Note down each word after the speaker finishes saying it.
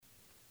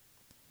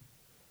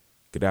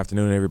Good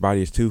afternoon,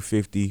 everybody. It's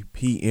 2:50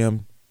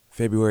 p.m.,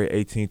 February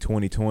 18,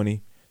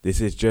 2020. This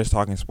is Just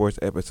Talking Sports,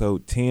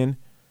 episode 10.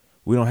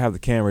 We don't have the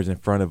cameras in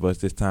front of us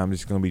this time.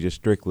 It's going to be just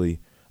strictly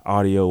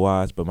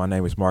audio-wise, but my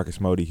name is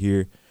Marcus Modi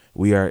here.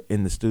 We are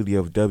in the studio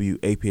of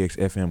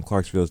WAPX-FM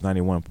Clarksville's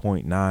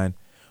 91.9.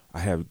 I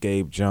have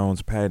Gabe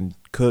Jones, Patton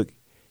Cook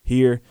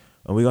here,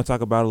 and we're going to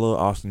talk about a little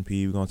Austin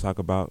Peay. We're going to talk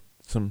about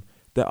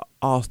the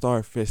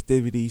All-Star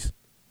festivities,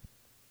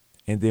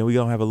 and then we're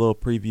going to have a little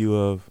preview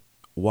of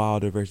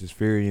Wilder versus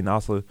Fury, and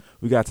also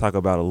we got to talk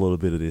about a little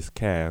bit of this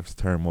Cavs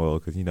turmoil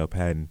because, you know,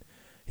 Patton,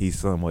 he's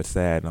somewhat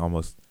sad and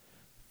almost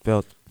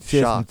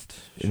shed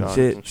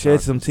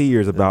some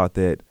tears about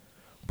that.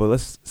 But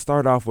let's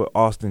start off with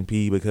Austin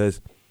Peay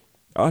because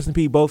Austin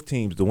Peay, both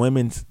teams, the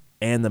women's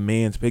and the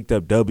men's, picked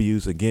up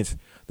W's against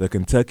the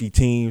Kentucky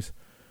teams.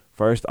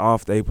 First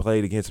off, they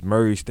played against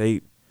Murray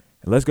State.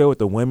 And let's go with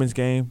the women's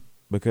game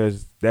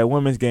because that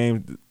women's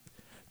game,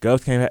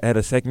 Govs had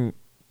a second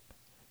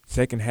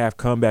half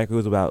comeback. It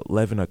was about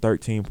 11 or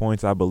 13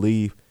 points, I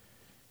believe.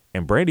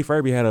 And Brandy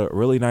Ferbey had a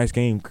really nice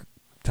game,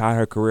 tied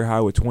her career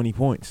high with 20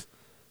 points.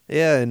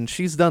 Yeah, and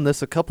she's done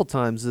this a couple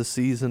times this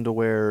season to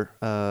where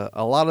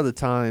a lot of the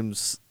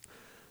times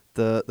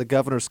the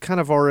Governors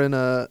kind of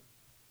are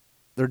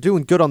they're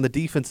doing good on the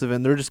defensive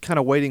end. They're just kind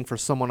of waiting for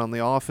someone on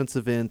the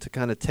offensive end to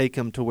kind of take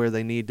them to where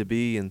they need to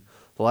be. And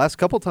the last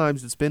couple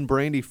times it's been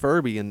Brandy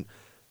Ferbey. And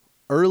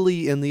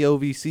early in the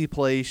OVC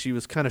play, she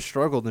was kind of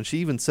struggled, and she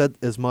even said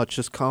as much,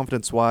 just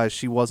confidence-wise,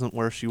 she wasn't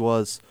where she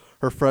was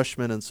her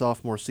freshman and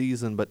sophomore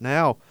season. But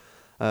now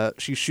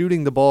she's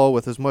shooting the ball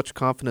with as much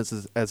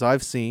confidence as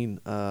I've seen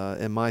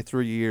in my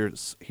 3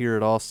 years here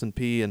at Austin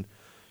Peay. And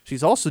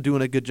she's also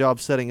doing a good job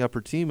setting up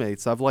her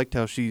teammates. I've liked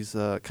how she's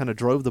kind of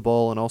drove the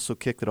ball and also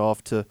kicked it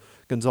off to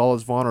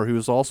Gonzalez Vonner, who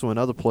is also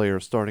another player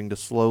starting to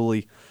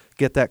slowly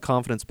get that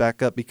confidence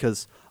back up,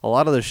 because a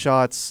lot of the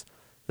shots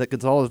that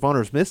Gonzalez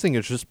Vonner is missing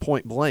is just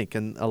point blank,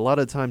 and a lot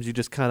of times you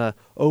just kind of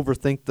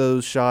overthink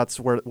those shots,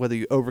 whether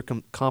you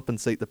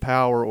overcompensate the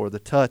power or the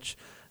touch,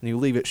 and you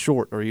leave it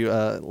short or you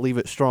leave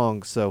it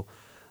strong. So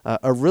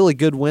a really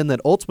good win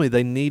that ultimately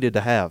they needed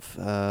to have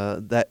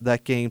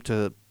that game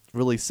to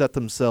really set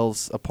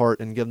themselves apart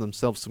and give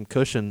themselves some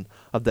cushion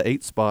of the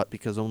 8th spot,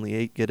 because only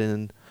 8 get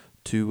in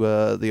to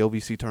the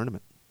OVC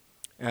tournament.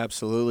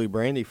 Absolutely.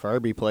 Brandy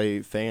Ferbey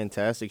played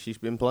fantastic. She's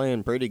been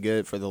playing pretty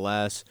good for the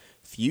last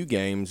few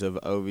games of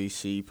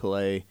OVC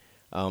play,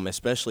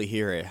 especially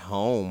here at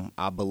home.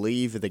 I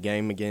believe the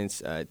game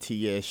against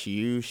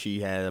TSU,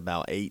 she had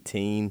about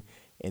 18,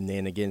 and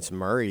then against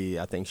Murray,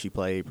 I think she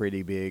played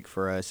pretty big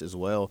for us as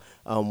well.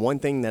 One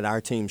thing that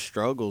our team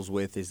struggles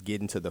with is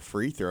getting to the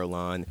free throw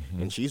line,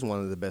 and she's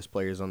one of the best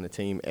players on the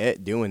team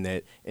at doing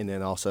that. And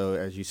then also,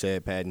 as you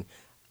said, Patton,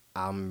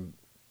 I'm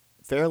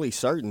fairly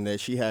certain that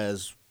she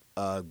has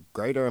a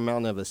greater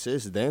amount of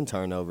assists than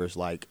turnovers,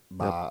 like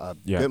by a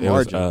good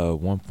margin. It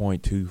was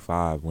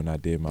 1.25 when I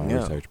did my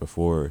research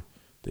before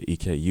the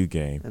EKU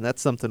game. And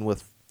that's something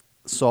with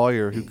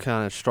Sawyer, who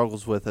kind of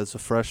struggles with as a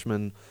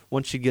freshman.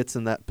 Once she gets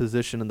in that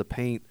position in the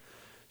paint,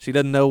 she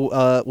doesn't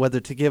know whether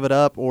to give it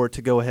up or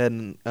to go ahead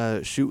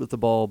and shoot with the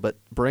ball. But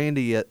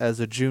Brandy, as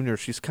a junior,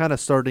 she's kind of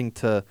starting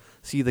to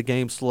see the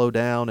game slow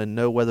down and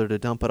know whether to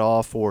dump it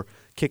off or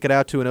kick it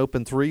out to an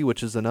open three,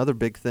 which is another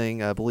big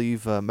thing. I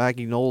believe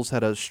Maggie Knowles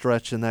had a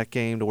stretch in that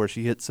game to where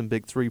she hit some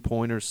big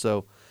three-pointers.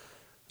 So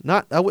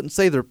I wouldn't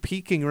say they're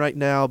peaking right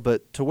now,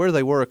 but to where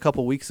they were a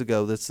couple weeks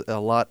ago, that's a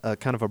lot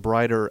kind of a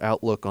brighter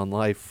outlook on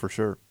life for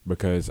sure.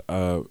 Because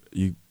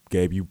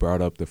you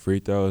brought up the free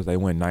throws. They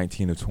went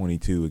 19 of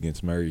 22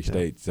 against Murray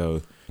State,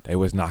 so they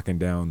was knocking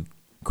down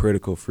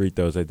critical free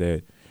throws at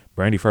that.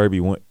 Brandy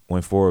Ferbey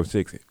went 4 of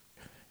 6.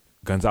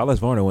 Gonzalez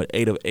Vonner went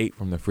 8 of 8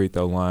 from the free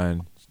throw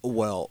line.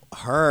 Well,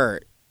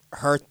 her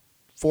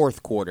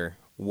fourth quarter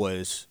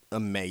was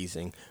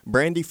amazing.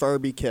 Brandy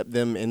Ferbey kept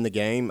them in the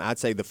game. I'd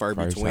say the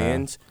Ferbey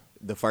twins,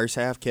 the first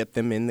half kept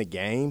them in the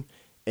game.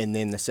 And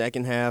then the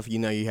second half,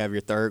 you have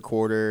your third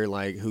quarter,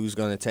 like who's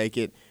going to take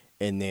it.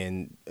 And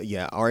then,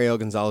 Ariel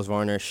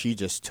Gonzalez-Varner, she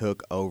just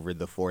took over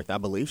the fourth. I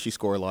believe she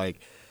scored like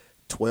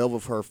 12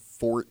 of her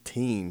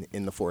 14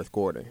 in the fourth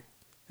quarter.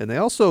 And they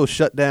also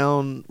shut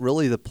down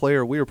really the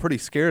player we were pretty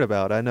scared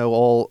about. I know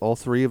all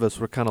three of us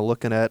were kind of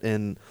looking at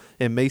in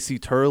Macy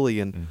Turley,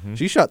 and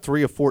she shot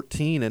 3 of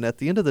 14. And at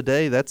the end of the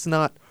day, that's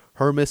not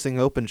her missing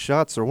open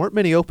shots. There weren't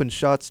many open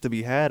shots to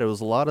be had. It was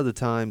a lot of the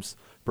times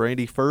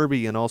Brandy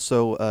Ferbey and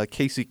also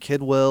Casey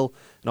Kidwell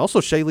and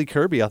also Shaylee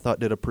Kirby, I thought,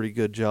 did a pretty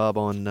good job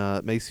on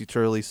Macy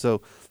Turley.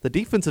 So the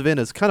defensive end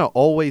has kind of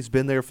always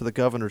been there for the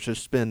Governors,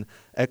 just been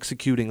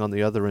executing on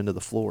the other end of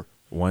the floor.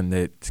 One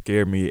that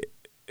scared me,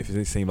 if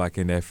it seemed like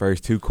in that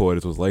first 2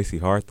 quarters, was Lacey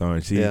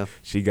Hawthorne.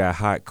 She got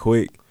hot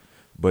quick,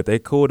 but they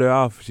cooled her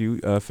off. She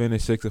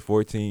finished 6 of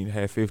 14,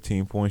 had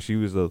 15 points. She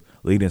was the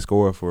leading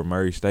scorer for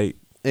Murray State.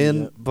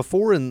 And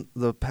before, in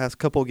the past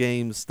couple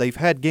games, they've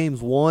had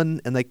games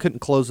won and they couldn't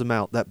close them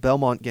out. That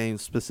Belmont game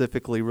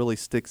specifically really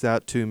sticks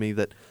out to me,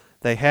 that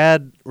they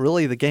had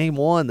really the game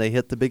won. They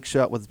hit the big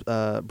shot with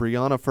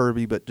Brianna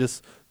Ferbey, but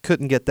just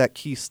couldn't get that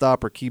key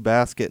stop or key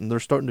basket, and they're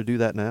starting to do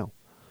that now.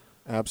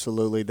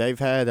 Absolutely. They've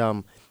had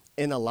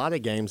in a lot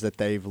of games that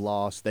they've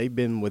lost, they've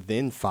been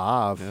within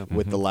 5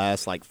 with the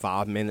last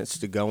 5 minutes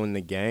to go in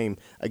the game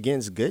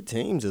against good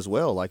teams as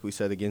well. Like we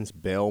said,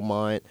 against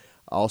Belmont,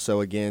 also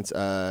against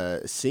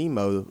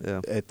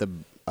SEMO at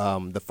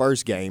the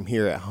first game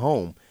here at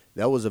home.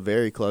 That was a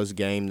very close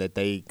game that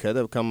they could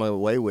have come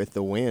away with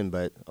the win,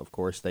 but of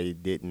course they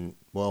didn't.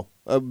 Well,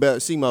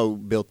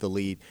 SEMO built the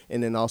lead,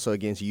 and then also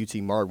against UT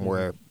Martin,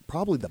 where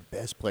probably the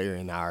best player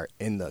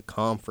in the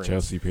conference,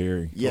 Chelsea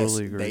Perry. Yes,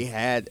 totally agree. They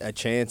had a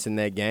chance in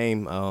that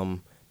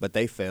game, but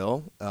they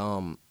fell.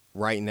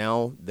 Right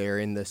now, they're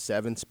in the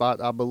 7th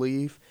spot, I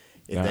believe.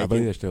 I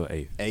believe they're still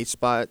 8th. 8th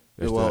spot.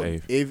 They're still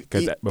 8th.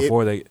 Because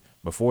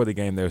before the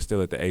game, they were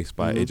still at the 8th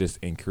spot. It just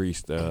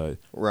increased lead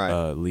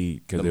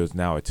because there was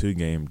now a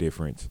 2-game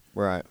difference.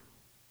 Right.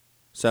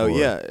 So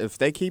if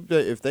they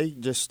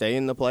just stay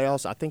in the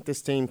playoffs, I think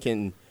this team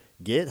can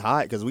get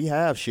hot because we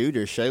have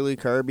shooters: Shaylee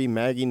Kirby,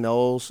 Maggie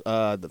Knowles,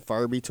 the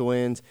Furby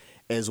twins,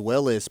 as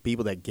well as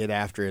people that get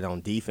after it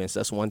on defense.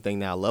 That's one thing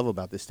that I love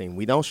about this team.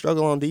 We don't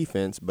struggle on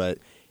defense, but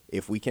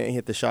if we can't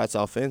hit the shots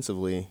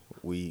offensively,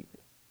 we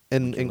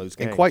can lose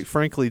games. And quite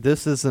frankly,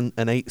 this isn't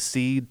an 8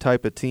 seed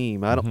type of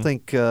team. I don't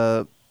think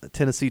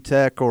Tennessee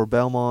Tech or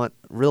Belmont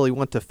really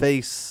want to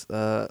face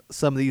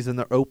some of these in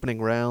their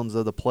opening rounds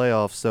of the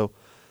playoffs. So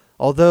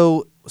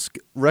although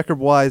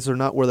record-wise they're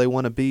not where they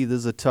want to be, this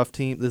is a tough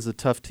team. This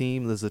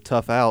is a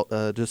tough out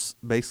just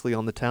basically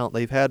on the talent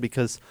they've had,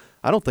 because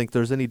I don't think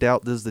there's any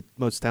doubt this is the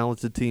most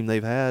talented team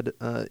they've had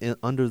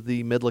under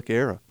the Midlick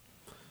era.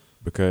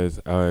 Because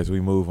as we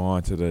move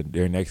on to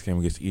their next game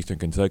against Eastern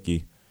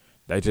Kentucky,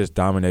 they just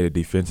dominated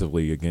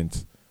defensively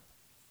against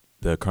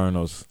the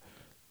Colonels.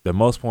 The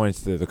most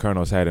points that the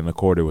Colonels had in the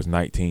quarter was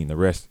 19. The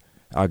rest,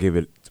 I'll give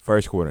it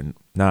first quarter,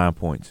 9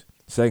 points.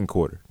 Second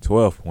quarter,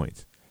 12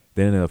 points.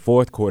 Then in the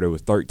fourth quarter, it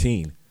was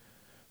 13.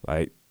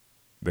 Like,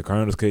 the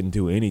Colonels couldn't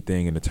do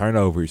anything in the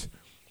turnovers.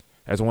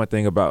 That's one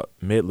thing about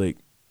Midlick,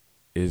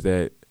 is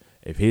that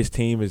if his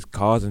team is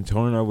causing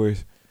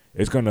turnovers,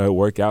 it's going to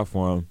work out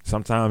for him.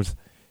 Sometimes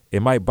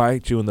it might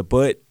bite you in the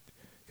butt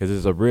because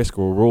it's a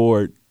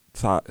risk-reward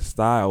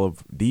style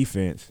of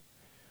defense.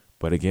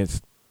 But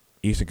against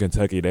Eastern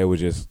Kentucky, they were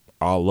just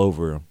all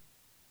over him.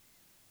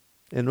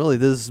 And really,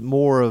 this is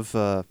more of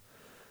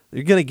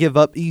you're going to give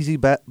up easy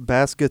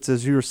baskets,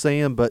 as you were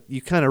saying, but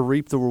you kind of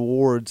reap the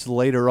rewards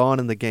later on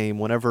in the game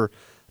whenever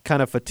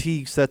kind of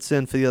fatigue sets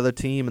in for the other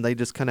team and they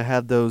just kind of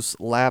had those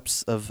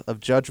laps of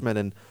judgment.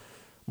 And,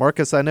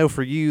 Marcus, I know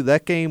for you,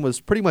 that game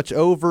was pretty much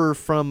over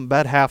from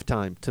about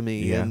halftime to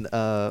me. Yeah. And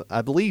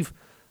I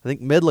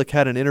think Midlick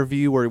had an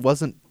interview where he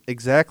wasn't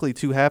exactly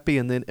too happy,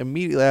 and then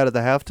immediately out of the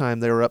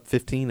halftime, they were up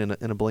 15 in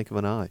a blink of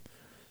an eye.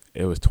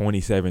 It was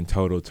 27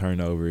 total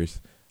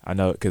turnovers. I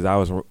know because I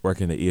was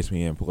working the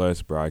ESPN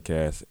Plus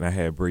broadcast, and I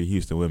had Bree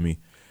Houston with me.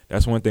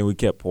 That's one thing we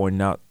kept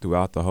pointing out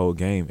throughout the whole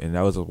game, and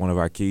that was one of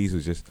our keys,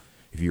 was just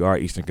if you are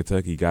Eastern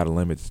Kentucky, you got to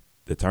limit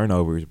the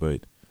turnovers,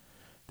 but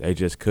they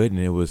just couldn't.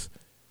 It was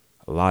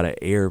a lot of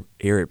air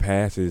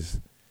passes,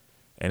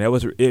 and that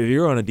was if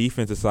you're on the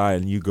defensive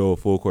side and you go a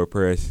full court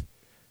press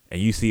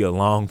and you see a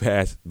long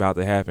pass about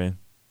to happen,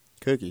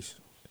 cookies.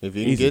 If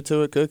you can get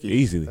to it, cookies.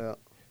 Easily. Yeah.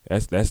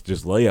 That's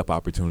just layup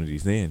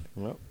opportunities then.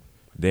 Yep.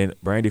 Then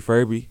Brandy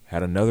Furby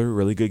had another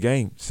really good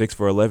game. 6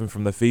 for 11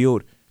 from the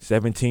field,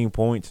 17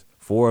 points,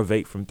 4 of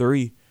 8 from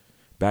 3.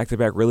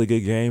 Back-to-back really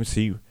good games.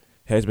 She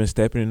has been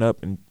stepping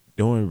up and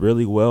doing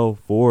really well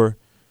for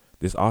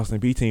this Austin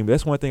Peay team.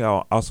 That's one thing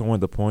I also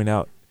wanted to point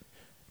out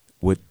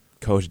with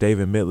Coach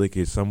David Midlick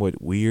is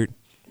somewhat weird.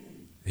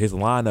 His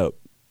lineup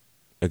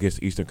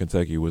against Eastern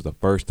Kentucky was the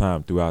first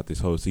time throughout this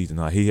whole season.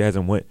 Now, he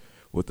hasn't went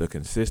with a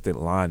consistent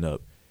lineup,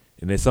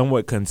 and it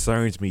somewhat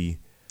concerns me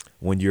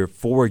when you're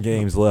 4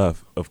 games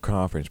left of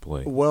conference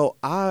play. Well,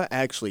 I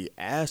actually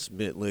asked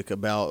Midlick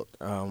about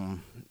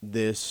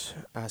this.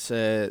 I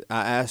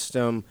asked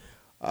him,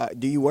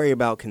 do you worry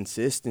about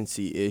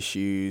consistency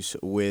issues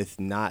with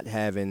not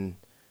having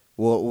 –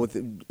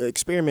 with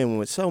experimenting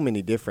with so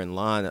many different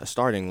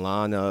starting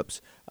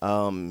lineups?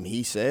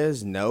 He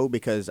says no,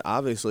 because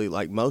obviously,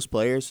 like most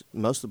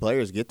of the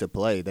players get to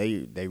play.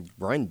 They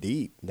run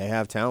deep. They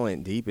have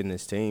talent deep in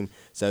this team.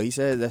 So he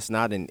says that's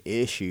not an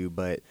issue,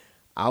 but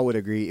I would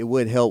agree it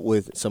would help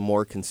with some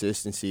more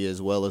consistency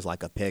as well as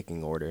like a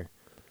pecking order.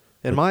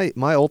 And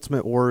my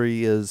ultimate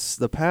worry is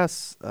the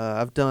past.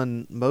 I've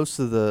done most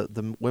of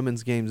the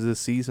women's games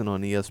this season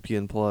on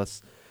ESPN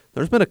Plus.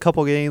 There's been a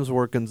couple games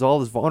where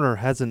Gonzalez Varner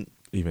hasn't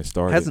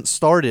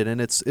started,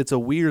 and it's a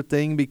weird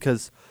thing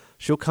because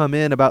she'll come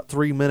in about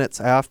 3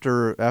 minutes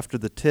after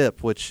the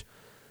tip, which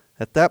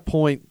at that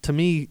point to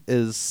me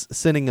is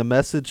sending a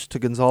message to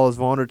Gonzalez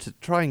Varner to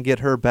try and get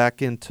her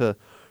back into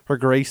her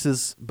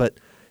graces. But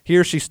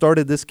here she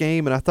started this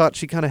game, and I thought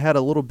she kind of had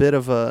a little bit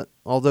of a,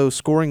 although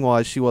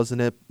scoring-wise she wasn't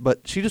it,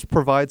 but she just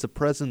provides a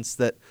presence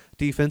that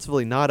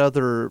defensively not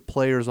other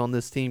players on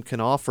this team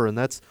can offer, and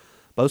that's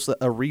both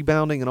a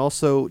rebounding and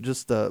also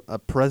just a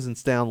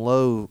presence down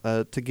low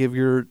to give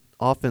your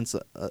offense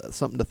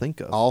something to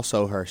think of.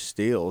 Also, her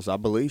steals. I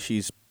believe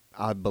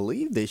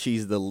that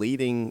she's the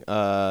leading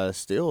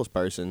steals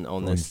person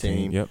on this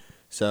team. Yep.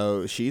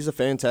 So she's a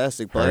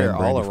fantastic player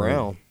all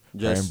around.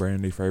 Her and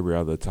Brandy Faber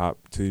are the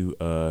top two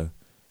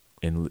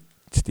in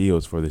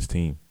steals for this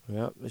team.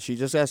 Yeah, she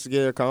just has to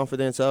get her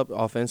confidence up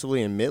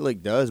offensively, and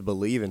Mitlick does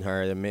believe in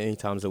her. The many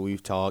times that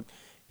we've talked,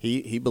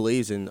 he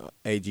believes in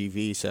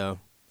AGV. So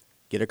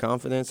get her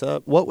confidence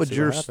up. What would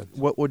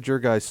your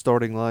guys'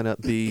 starting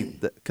lineup be?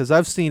 Because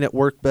I've seen it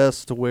work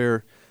best to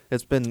where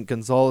it's been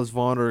Gonzalez,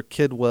 Vonner,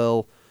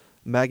 Kidwell,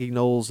 Maggie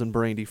Knowles, and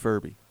Brandy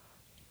Furby.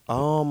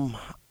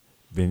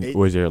 Then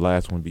was your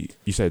last one be?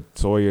 You said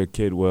Sawyer,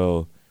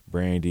 Kidwell,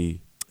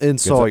 Brandy. And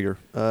Sawyer.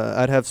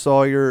 I'd have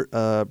Sawyer,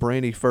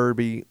 Brandy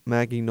Furby,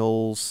 Maggie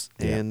Knowles,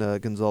 and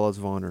Gonzalez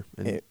Vonner.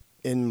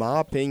 In my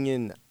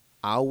opinion,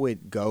 I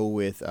would go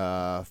with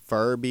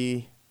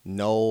Furby,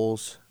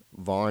 Knowles,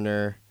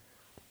 Varner,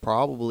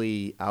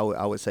 probably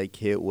I would say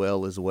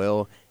Kidwell as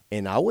well.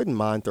 And I wouldn't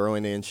mind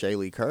throwing in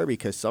Shaylee Kirby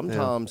because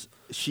sometimes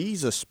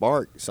she's a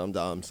spark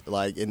sometimes.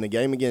 Like in the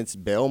game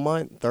against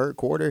Belmont, third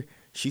quarter,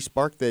 she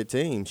sparked that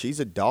team. She's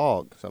a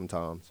dog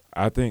sometimes.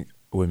 I think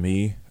with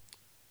me,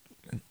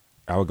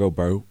 I would go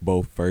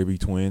both Furby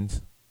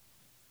twins,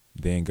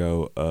 then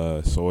go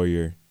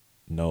Sawyer,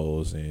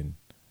 Knowles, and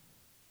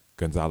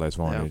Gonzalez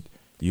Varner. Yeah.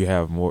 You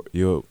have more.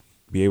 You'll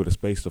be able to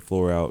space the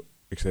floor out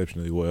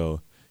exceptionally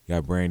well. You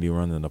got Brandy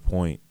running the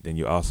point. Then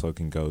you also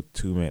can go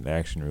two-man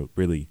action with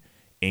really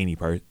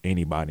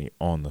anybody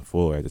on the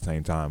floor at the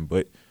same time.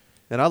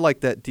 And I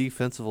like that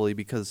defensively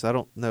because I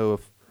don't know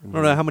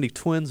how many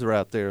twins are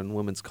out there in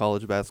women's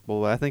college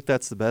basketball. I think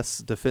that's the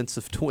best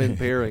defensive twin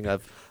pairing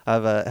I've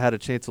had a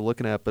chance of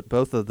looking at. But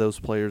both of those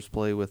players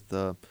play with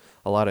a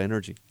lot of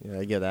energy. Yeah,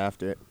 they get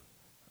after it.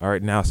 All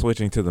right, now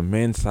switching to the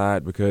men's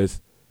side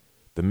because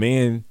the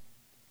men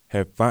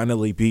have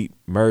finally beat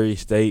Murray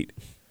State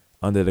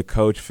under the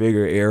Coach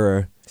Figure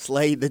era.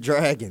 Slayed the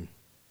Dragon.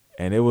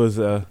 And it was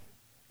a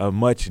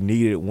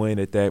much-needed win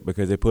at that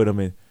because it put them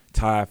in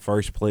tied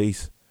first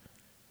place.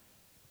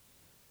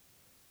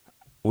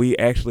 We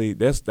actually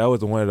that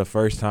was one of the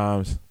first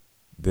times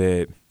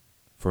that,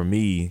 for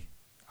me,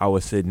 I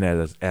was sitting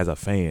as a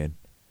fan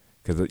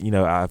because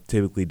I've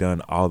typically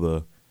done all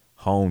the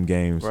home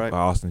games, right.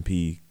 Austin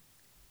Peay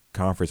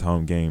conference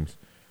home games,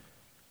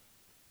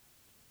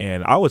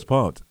 and I was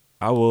pumped.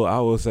 I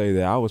will say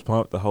that I was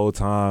pumped the whole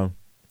time.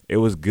 It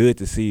was good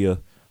to see a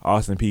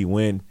Austin Peay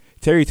win.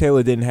 Terry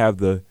Taylor didn't have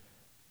the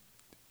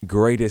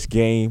greatest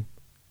game,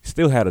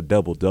 still had a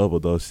double-double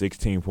though,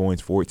 16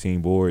 points,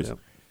 14 boards. Yep.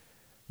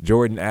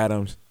 Jordan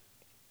Adams,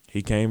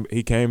 he came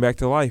back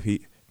to life.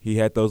 He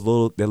had that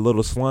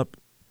little slump,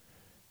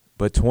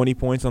 but 20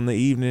 points on the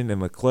evening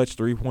and a clutch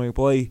 3-point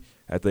play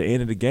at the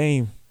end of the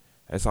game.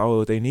 That's all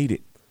what they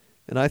needed.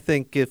 And I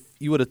think if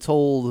you would have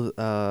told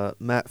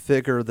Matt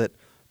Figger that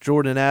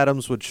Jordan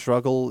Adams would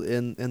struggle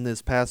in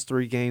this past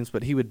 3 games,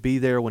 but he would be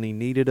there when he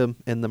needed him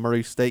in the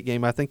Murray State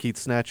game, I think he'd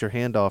snatch your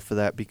hand off for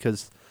that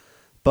because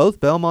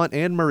both Belmont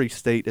and Murray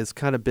State has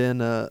kind of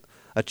been a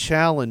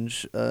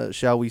challenge,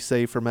 shall we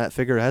say, for Matt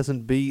Figger.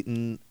 Hasn't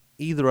beaten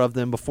either of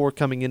them before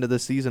coming into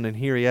this season, and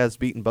here he has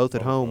beaten both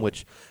at home,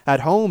 which at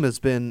home has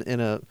been in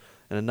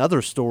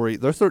another story.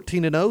 They're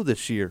 13-0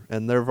 this year,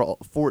 and their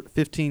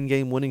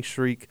 15-game winning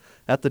streak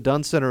at the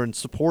Dunn Center, and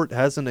support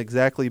hasn't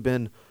exactly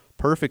been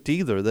perfect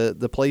either.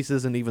 The place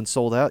isn't even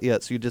sold out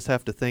yet, so you just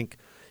have to think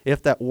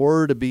if that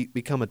were to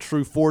become a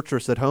true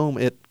fortress at home,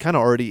 it kind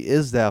of already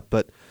is that.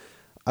 But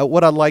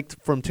what I liked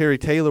from Terry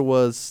Taylor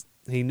was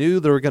he knew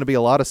there were going to be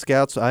a lot of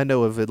scouts. I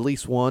know of at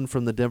least one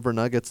from the Denver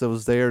Nuggets that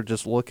was there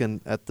just looking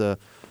at the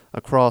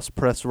across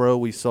press row.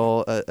 We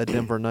saw a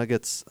Denver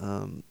Nuggets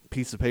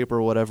piece of paper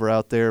or whatever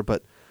out there,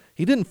 but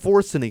he didn't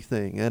force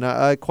anything, and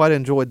I quite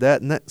enjoyed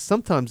that. And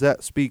sometimes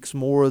that speaks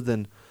more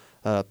than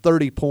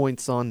 30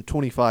 points on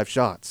 25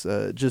 shots.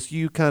 Just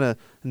you kind of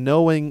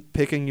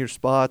picking your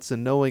spots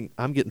and knowing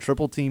I'm getting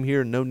triple team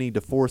here and no need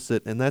to force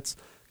it, and that's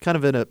kind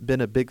of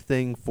been a big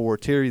thing for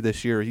Terry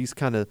this year. He's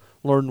kind of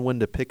learned when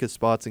to pick his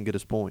spots and get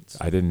his points.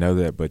 I didn't know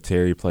that, but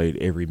Terry played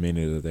every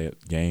minute of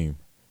that game.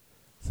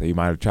 So he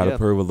might have tried to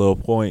prove a little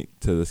point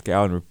to the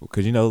scouting report.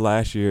 Because,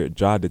 last year,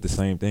 Ja did the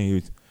same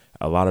thing.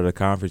 A lot of the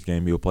conference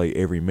game, he'll play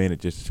every minute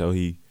just to show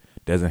he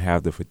doesn't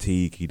have the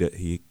fatigue.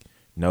 He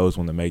knows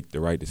when to make the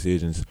right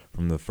decisions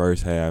from the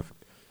first half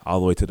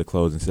all the way to the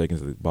closing seconds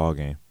of the ball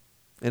game.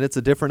 And it's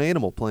a different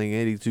animal playing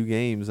 82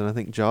 games, and I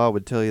think Ja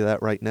would tell you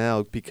that right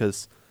now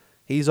because –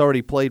 he's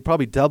already played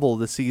probably double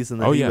the season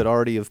that he would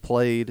already have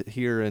played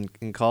here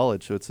in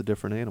college, so it's a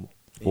different animal.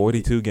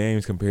 42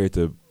 games compared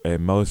to at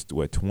most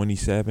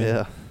 27.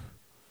 Yeah,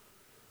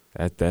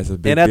 that's a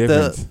big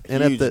difference.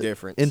 Huge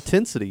difference.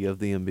 Intensity of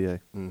the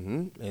NBA.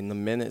 Mm-hmm. And the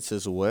minutes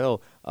as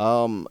well.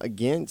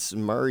 Against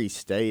Murray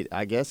State,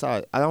 I guess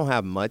I don't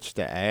have much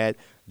to add.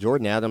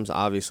 Jordan Adams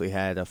obviously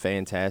had a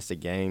fantastic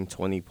game,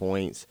 20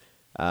 points,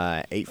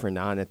 8 for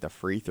 9 at the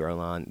free throw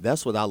line.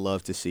 That's what I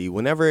love to see.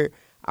 Whenever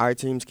our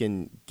teams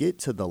can get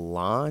to the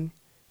line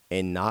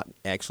and not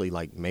actually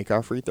make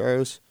our free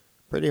throws,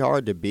 pretty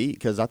hard to beat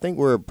because I think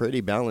we're a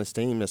pretty balanced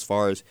team as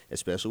far as,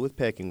 especially with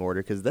pecking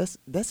order, because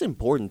that's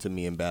important to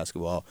me in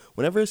basketball.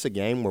 Whenever it's a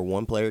game where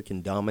one player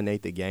can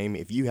dominate the game,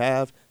 if you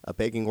have a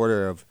pecking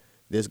order of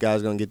this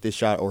guy's going to get this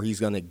shot or he's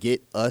going to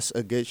get us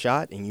a good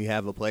shot, and you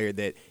have a player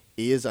that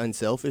is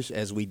unselfish,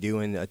 as we do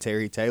in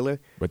Terry Taylor.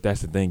 But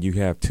that's the thing. You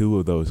have two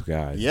of those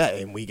guys. Yeah,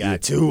 and we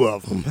got two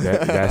of them.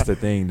 That's the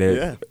thing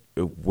that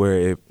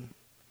where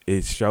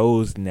it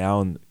shows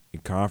now in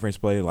conference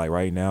play, like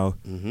right now,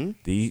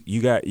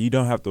 you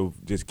don't have to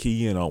just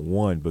key in on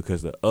one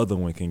because the other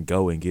one can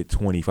go and get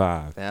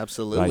 25.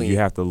 Absolutely. Like you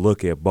have to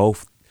look at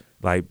both.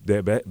 Like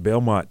that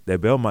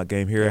Belmont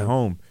game here at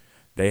home,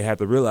 they have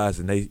to realize,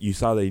 and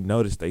they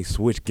noticed they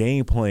switched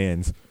game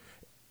plans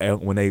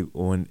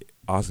when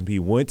Austin Peay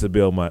went to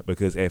Belmont,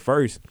 because at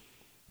first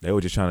they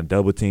were just trying to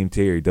double team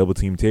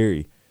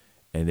Terry,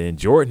 and then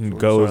Jordan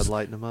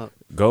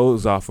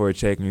goes off for a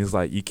check, and he's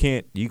like,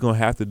 you're gonna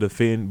have to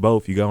defend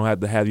both. You're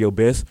gonna have your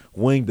best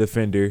wing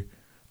defender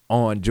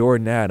on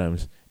Jordan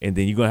Adams, and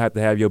then you're gonna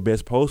have your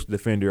best post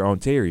defender on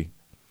Terry.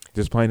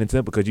 Just plain and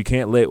simple, because you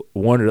can't let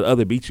one or the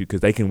other beat you,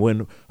 because they can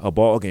win a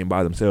ball game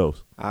by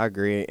themselves. I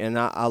agree, and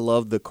I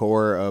love the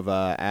core of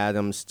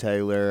Adams,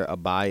 Taylor,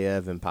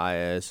 Abayev, and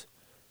Paez.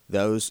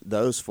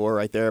 Those four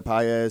right there,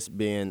 Paez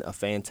being a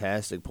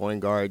fantastic point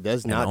guard,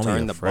 does not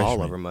turn the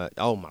ball over much.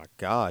 Oh, my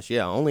gosh.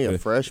 Yeah, only a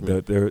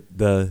freshman.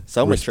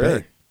 So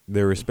mature.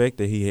 The respect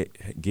that he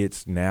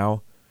gets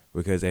now,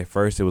 because at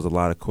first there was a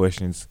lot of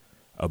questions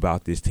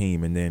about this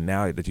team, and then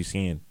now that you're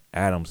seeing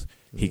Adams,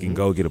 he can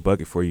go get a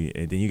bucket for you,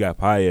 and then you got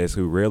Paez,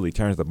 who rarely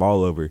turns the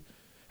ball over.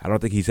 I don't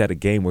think he's had a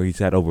game where he's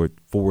had over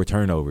 4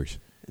 turnovers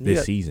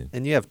this season.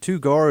 And you have two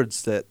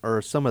guards that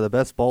are some of the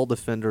best ball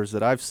defenders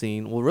that I've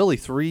seen. Well, really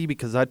 3,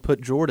 because I'd put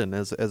Jordan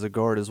as a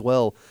guard as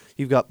well.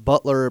 You've got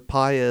Butler,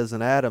 Paez,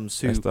 and Adams.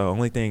 That's the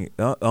only thing.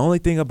 The only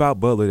thing about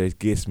Butler that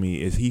gets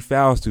me is he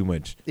fouls too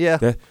much. Yeah,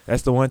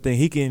 that's the one thing.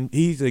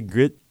 He's a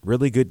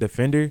really good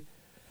defender,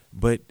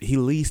 but he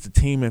leads the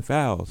team in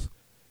fouls.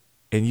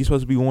 And you're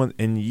supposed to be one,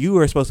 and you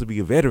are supposed to be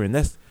a veteran.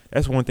 That's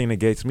one thing that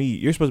gets me.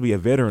 You're supposed to be a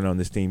veteran on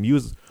this team. You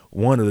was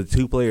one of the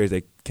 2 players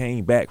that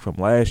came back from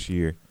last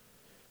year.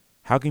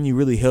 How can you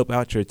really help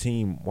out your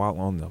team while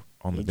on the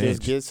bench? He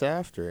just gets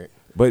after it.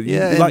 But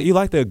you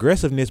like the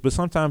aggressiveness, but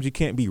sometimes you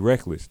can't be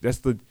reckless. That's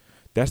the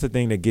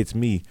thing that gets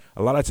me.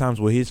 A lot of times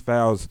with his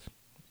fouls,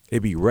 it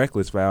be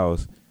reckless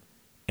fouls,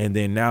 and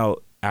then now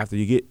after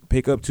you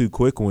pick up 2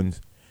 quick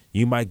ones,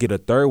 you might get a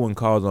third one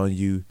called on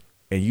you,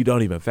 and you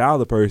don't even foul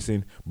the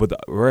person, but the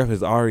ref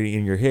is already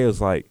in your head. It's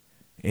like,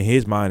 in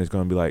his mind, it's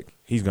going to be like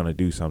he's going to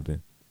do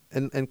something.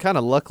 And kind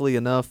of luckily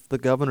enough, the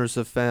Governors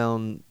have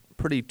found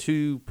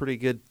two pretty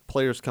good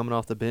players coming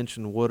off the bench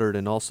in Woodard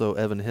and also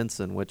Evan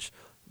Henson, which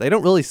they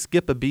don't really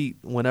skip a beat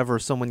whenever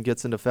someone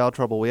gets into foul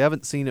trouble. We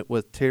haven't seen it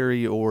with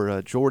Terry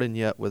or Jordan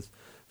yet with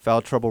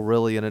foul trouble,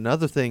 really. And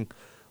another thing,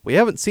 we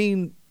haven't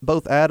seen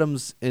both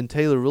Adams and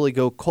Taylor really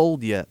go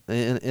cold yet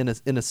in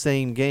a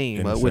same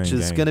game, which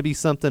is going to be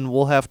something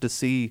we'll have to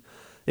see.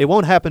 It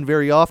won't happen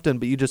very often,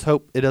 but you just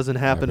hope it doesn't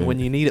happen when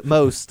you need it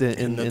most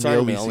in the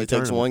tournament. OVC It only tournament.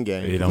 takes one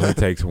game. It only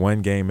takes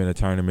one game in a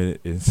tournament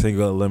in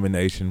single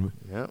elimination.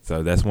 Yep.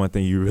 So that's one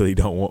thing you really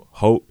don't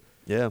hope.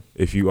 Yeah.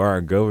 If you are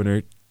a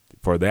Governor,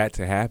 for that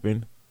to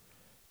happen.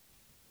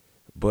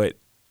 But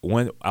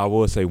I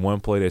will say one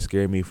play that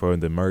scared me for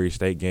the Murray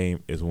State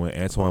game is when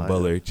Antoine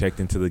Butler checked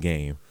into the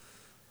game.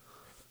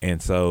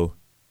 And so,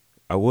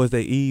 was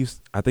that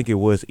Eves? I think it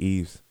was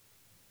Eves.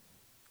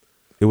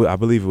 I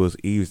believe it was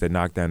Eves that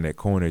knocked down that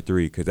corner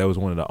 3, because that was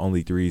one of the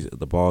only threes of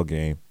the ball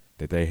game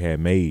that they had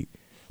made.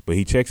 But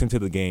he checks into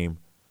the game.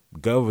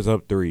 Gov was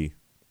up 3.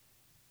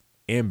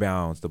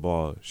 Inbounds the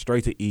ball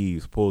straight to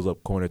Eves, pulls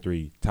up corner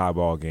 3, tie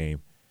ball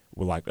game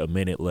with like a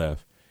minute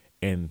left.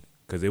 And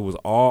because it was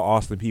all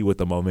Austin Peay with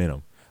the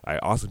momentum. Like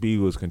Austin Peay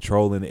was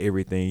controlling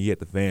everything. He had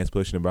the fans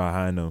pushing him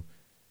behind him.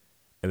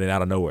 And then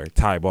out of nowhere,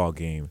 tie ball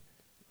game.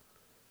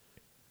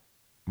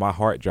 My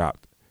heart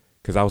dropped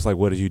because I was like,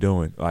 what are you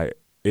doing? Like,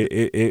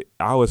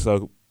 I was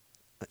so.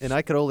 And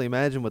I could only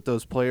imagine what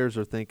those players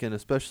are thinking,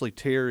 especially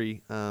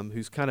Terry,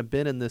 who's kind of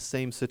been in this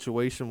same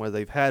situation where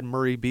they've had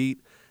Murray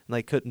beat and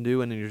they couldn't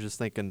do it, and you're just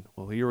thinking,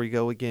 well, here we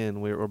go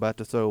again. We're about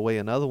to throw away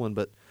another one.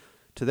 But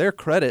to their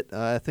credit,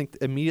 I think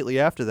immediately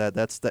after that,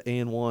 that's the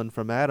and-one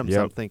from Adams,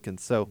 yep. I'm thinking.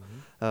 So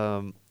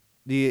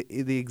the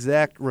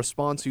exact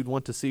response you'd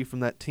want to see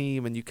from that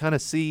team, and you kind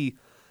of see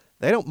 –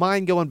 they don't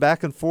mind going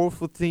back and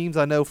forth with teams.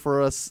 I know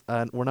for us,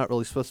 we're not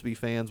really supposed to be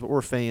fans, but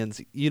we're fans.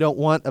 You don't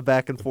want a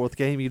back-and-forth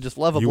game. You just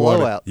love a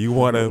blowout. You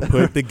want to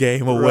put the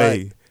game away.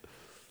 Right.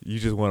 You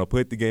just want to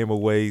put the game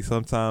away.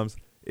 Sometimes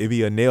it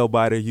be a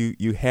nail-biter.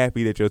 You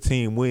happy that your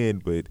team win,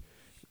 but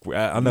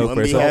I know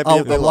for some,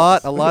 a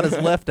lot is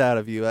left out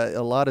of you.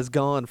 A lot is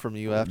gone from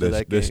you after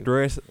that game.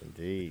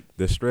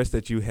 The stress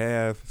that you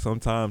have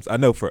sometimes, I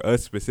know for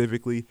us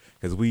specifically,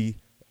 because we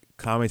 –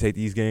 commentate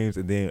these games,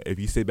 and then if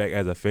you sit back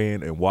as a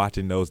fan and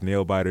watching those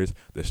nail biters,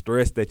 the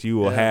stress that you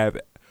will have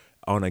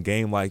on a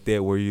game like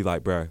that, where you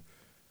like, bro,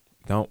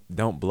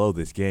 don't blow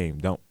this game.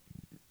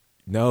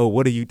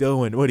 What are you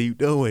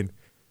doing?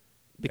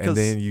 because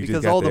then you just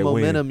because got all the that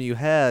win. momentum you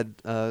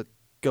had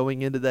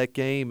going into that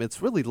game,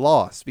 it's really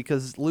lost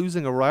because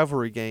losing a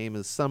rivalry game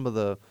is some of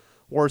the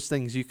worst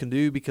things you can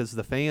do because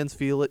the fans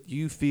feel it,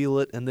 you feel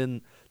it, and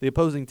then the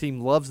opposing team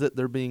loves it.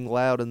 They're being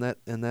loud in that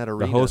arena.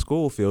 The whole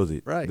school feels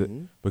it, Right.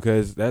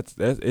 Because that's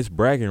it's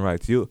bragging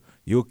rights. You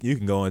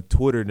can go on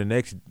Twitter the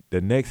next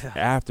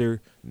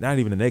after, not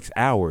even the next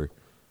hour,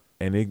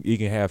 and you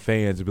can have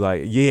fans be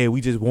like, "Yeah,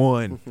 we just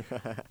won,"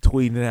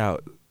 tweeting it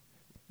out.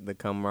 The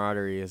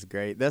camaraderie is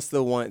great. That's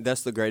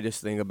the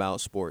greatest thing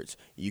about sports.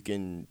 You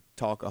can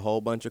talk a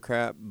whole bunch of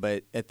crap,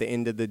 but at the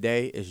end of the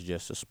day, it's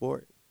just a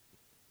sport,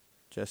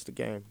 just a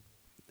game.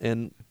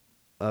 And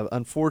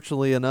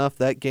unfortunately enough,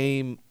 that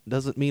game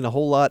doesn't mean a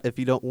whole lot if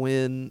you don't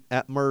win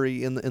at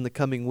Murray in the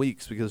coming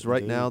weeks because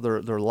right now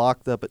they're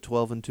locked up at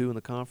 12-2 in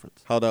the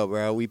conference. Hold up,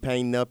 bro. Are we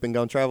painting up and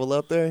gonna travel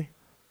up there?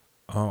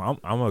 I'm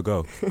gonna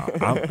go.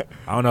 I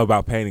don't know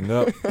about painting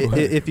up.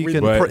 if you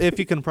can but- if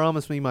you can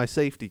promise me my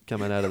safety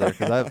coming out of there,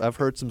 because I've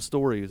heard some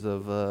stories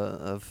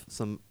of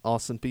some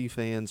Austin P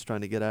fans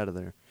trying to get out of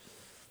there.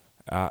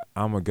 I'm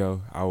gonna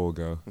go. I will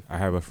go. I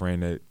have a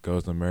friend that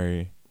goes to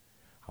Murray.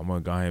 I'm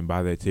gonna go ahead and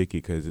buy that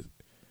ticket because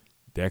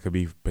that could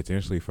be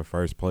potentially for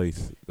first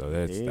place. So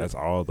that's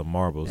all the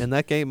marbles. And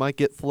that game might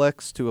get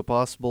flexed to a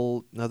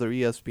possible another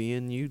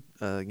ESPNU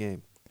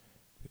game.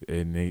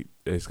 And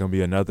it's gonna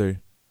be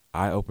another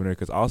eye opener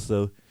because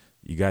also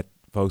you got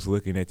folks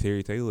looking at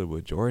Terry Taylor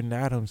with Jordan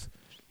Adams.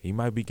 He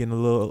might be getting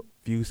a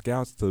few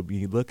scouts to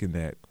be looking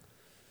at.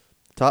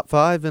 Top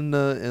 5 in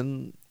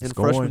Scoring.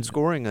 freshman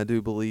scoring, I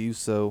do believe.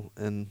 So,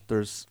 and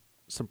there's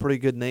some pretty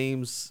good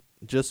names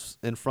just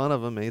in front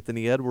of him.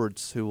 Anthony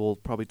Edwards, who we'll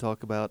probably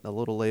talk about a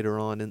little later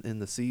on in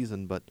the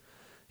season, but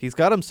he's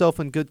got himself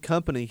in good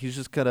company. He's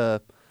just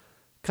gotta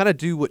kind of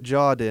do what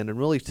Ja did and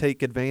really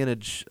take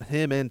advantage,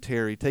 him and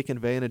Terry, take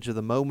advantage of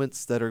the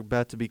moments that are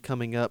about to be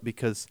coming up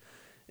because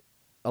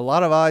a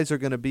lot of eyes are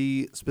going to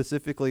be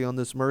specifically on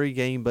this Murray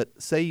game, but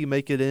say you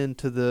make it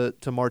into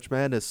March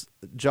Madness,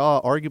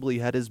 Ja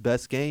arguably had his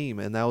best game,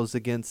 and that was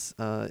against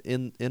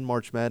in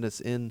March Madness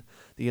in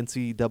the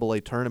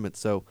NCAA tournament.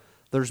 So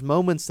there's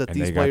moments that And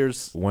these they got-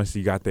 players once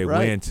you got that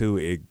Right. win too,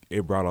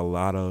 it brought a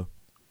lot of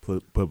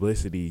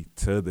publicity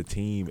to the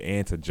team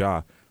and to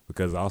Ja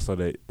because also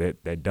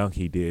that dunk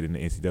he did in the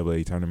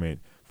NCAA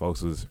tournament,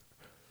 folks was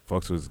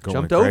going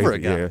jumped crazy. over a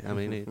guy. Yeah. I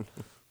mean,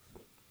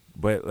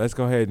 But let's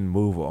go ahead and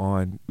move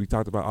on. We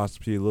talked about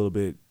Austin Peay a little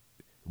bit.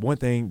 One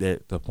thing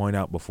that to point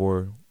out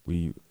before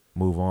we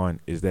move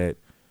on is that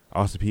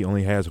Austin Peay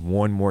only has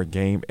one more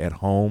game at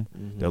home.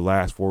 The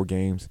last 4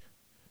 games,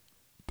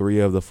 3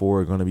 of the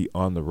 4 are going to be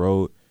on the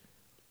road.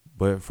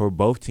 But for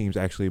both teams,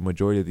 actually,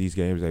 majority of these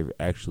games, they've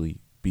actually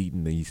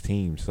beaten these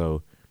teams.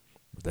 So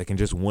if they can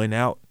just win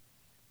out,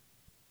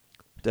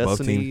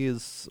 Destiny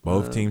is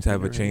both teams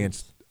have a in their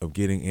hands. chance of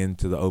getting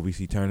into the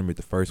OVC tournament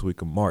the first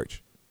week of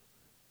March.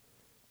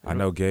 I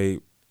know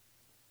Gabe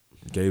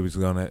is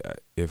gonna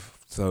if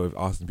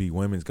Austin Peay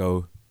women's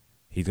go,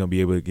 he's gonna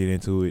be able to get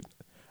into it.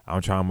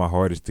 I'm trying my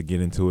hardest to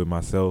get into it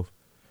myself.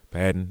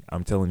 Patton,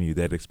 I'm telling you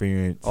that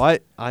experience. Oh,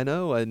 I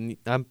know, and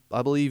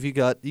I believe you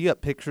got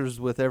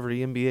pictures with every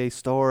NBA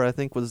star I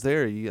think was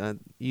there.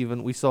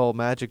 Even we saw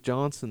Magic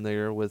Johnson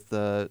there with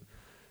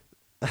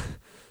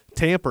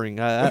tampering.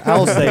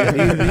 I'll say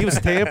it. He was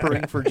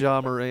tampering for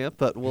Ja Morant,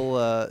 but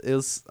it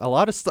was a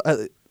lot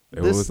of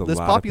this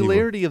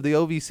popularity of the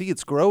OVC.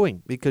 It's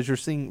growing because you're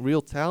seeing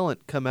real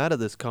talent come out of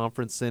this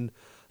conference, and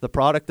the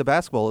product of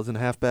basketball isn't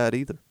half bad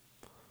either.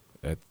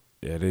 That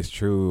is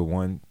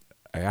true.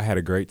 I had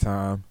a great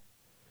time.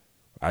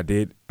 I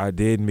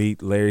did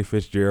meet Larry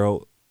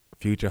Fitzgerald,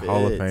 future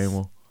Hall of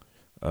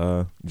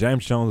Famer.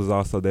 James Jones was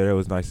also there. It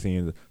was nice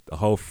seeing the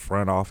whole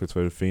front office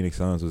for the Phoenix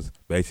Suns was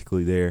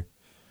basically there.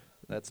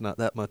 That's not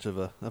that much of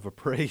a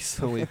praise,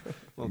 so we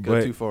won't go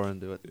too far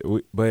into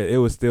it. But it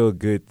was still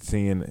good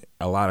seeing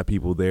a lot of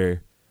people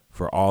there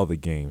for all the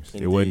games.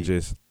 Indeed. It wasn't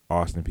just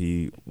Austin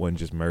Peay, wasn't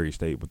just Murray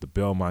State, but the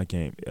Belmont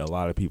game. A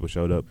lot of people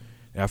showed up,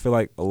 and I feel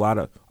like a lot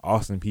of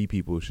Austin Peay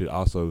people should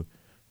also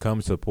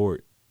come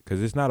support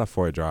because it's not a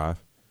far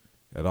drive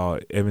at all.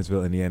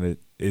 Evansville, Indiana.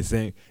 It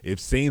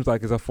seems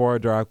like it's a far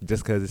drive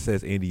just because it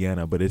says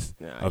Indiana, but it's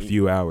a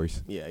few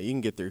hours. Yeah, you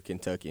can get through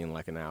Kentucky in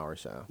like an hour or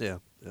so. Yeah.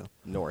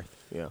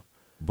 North, yeah.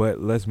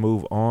 But let's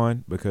move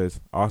on because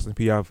Austin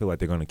Peay, I feel like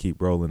they're going to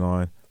keep rolling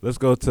on. Let's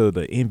go to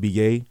the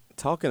NBA.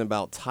 Talking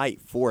about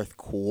tight fourth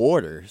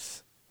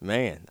quarters,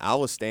 man, I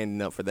was standing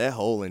up for that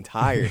whole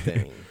entire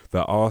thing.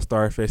 The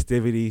All-Star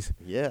festivities.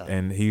 Yeah.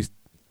 And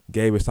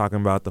Gabe was talking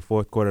about the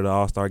fourth quarter of the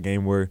All-Star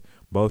game where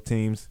both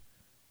teams,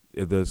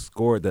 the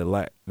score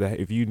that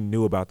if you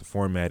knew about the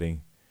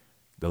formatting,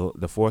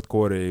 the fourth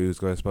quarter it was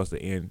supposed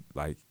to end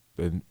like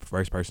the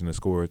first person to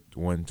score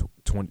 20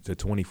 to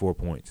 24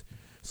 points.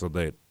 So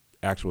the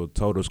actual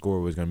total score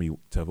was going to be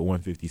to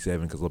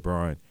 157 because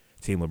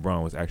Team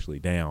LeBron was actually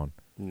down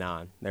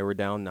 9. They were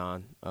down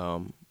 9,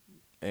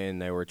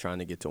 and they were trying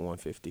to get to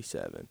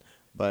 157.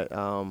 But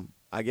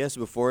I guess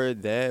before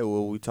that,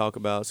 will we talk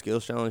about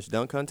Skills Challenge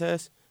Dunk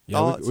Contest?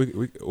 Yeah,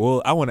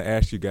 well, I want to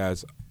ask you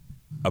guys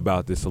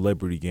about the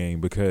celebrity game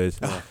because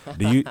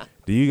do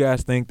you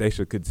guys think they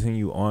should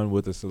continue on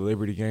with the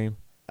celebrity game?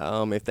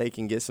 If they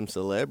can get some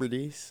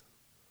celebrities.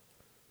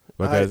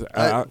 Because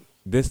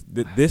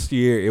this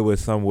year it was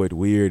somewhat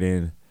weird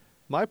and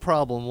My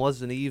problem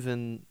wasn't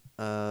even,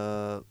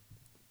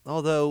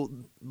 although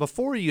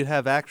before you'd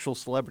have actual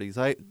celebrities,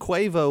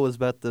 Quavo was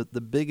about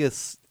the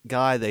biggest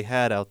guy they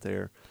had out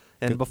there.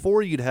 And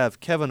before you'd have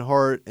Kevin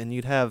Hart and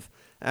you'd have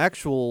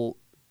actual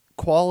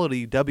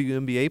quality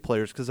WNBA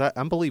players, because I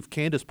believe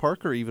Candace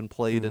Parker even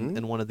played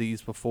in one of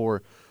these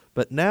before.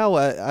 But now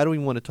I don't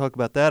even want to talk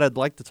about that. I'd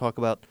like to talk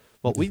about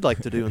what we'd like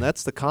to do, and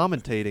that's the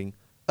commentating.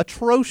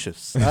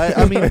 Atrocious.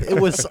 I mean, it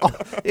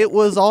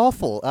was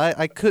awful.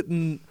 I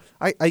couldn't.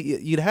 I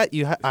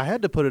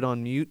had to put it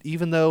on mute,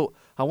 even though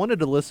I wanted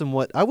to listen.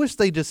 I wish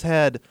they just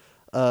had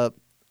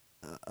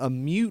a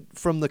mute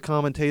from the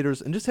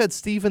commentators and just had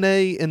Stephen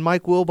A. and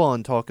Mike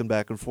Wilbon talking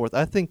back and forth.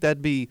 I think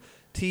that'd be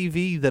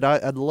TV that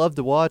I'd love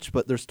to watch.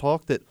 But there's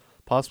talk that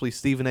possibly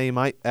Stephen A.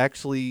 might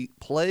actually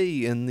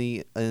play in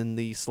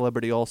the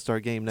Celebrity All-Star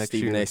game next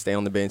year. Stephen A. Stay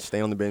on the bench.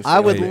 Stay on the bench. I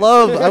would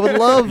love.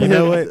 You him.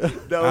 know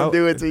what? Don't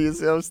do it to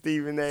yourself,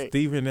 Stephen A.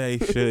 Stephen A.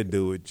 should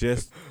do it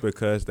just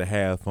because to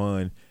have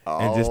fun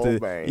and just Oh, to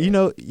man.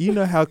 you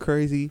know how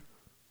crazy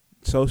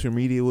social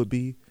media would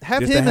be.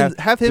 Have Just him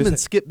to have him just and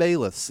Skip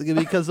Bayless,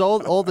 because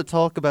all the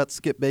talk about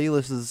Skip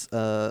Bayless's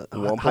high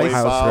 1.5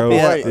 School.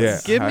 points. Yeah.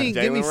 Give me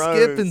Jalen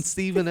Skip Rose. and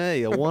Stephen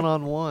A. a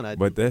one-on-one.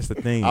 But that's the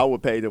thing. I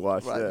would pay to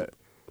watch Right. that.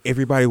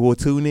 Everybody will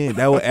tune in.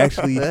 That would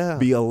actually Yeah.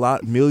 be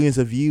millions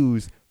of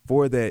views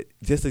for that.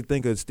 Just to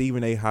think of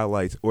Stephen A.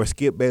 highlights or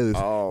Skip Bayless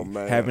Oh,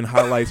 man. having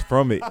highlights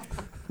from it.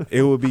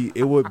 It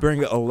would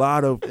bring a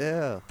lot of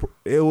bring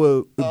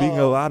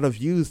a lot of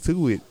views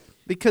to it.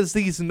 Because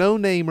these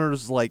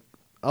no-namers, like,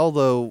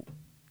 although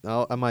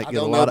I might I get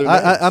a don't know lot of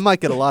their names. I might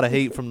get a lot of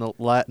hate from the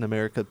Latin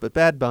America, but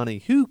Bad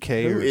Bunny, who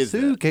cares? is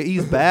that?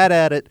 He's bad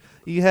at it.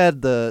 You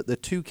had the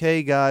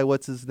 2K guy,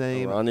 what's his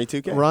name? Ronnie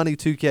 2K. Ronnie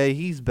 2K,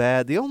 he's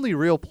bad. The only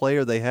real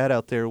player they had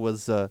out there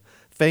was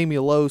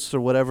Famulos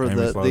or whatever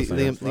Famous the Los, the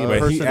yeah. impersonator.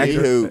 But he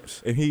actually-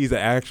 hoops. And he's an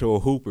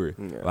actual hooper.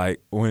 Yeah.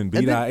 Like when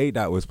then-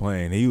 B.A. was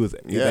playing, they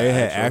Yeah,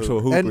 had actual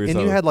actual And hoopers.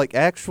 you so- had like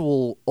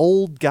actual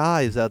old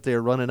guys out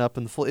there running up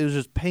and it was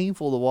just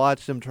painful to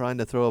watch them trying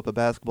to throw up a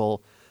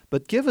basketball.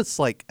 But give us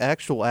like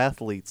actual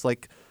athletes,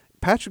 like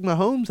Patrick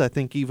Mahomes. I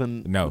think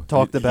even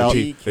talked about.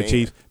 He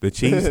the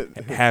Chiefs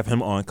have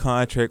him on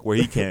contract where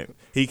he can't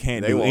They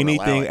do won't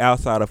anything allow it.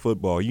 outside of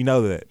football. You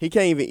know that. He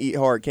can't even eat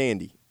hard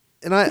candy.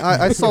 And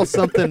I saw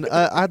something.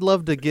 I'd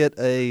love to get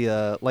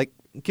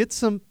get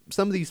some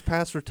of these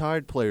past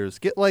retired players.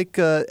 Get like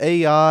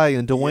AI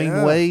and Dwayne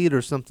Yeah. Wade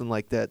or something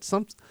like that.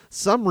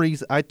 Some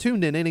reason I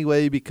tuned in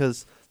anyway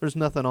because there's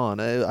nothing on.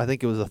 I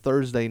think it was a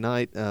Thursday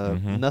night.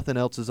 Nothing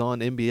else is on.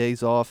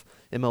 NBA's off.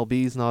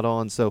 MLB's not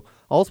on. So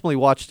ultimately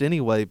watched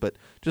anyway. But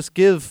just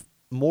give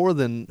more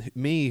than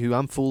me, who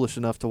I'm foolish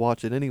enough to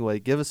watch it anyway.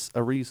 Give us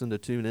a reason to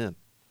tune in.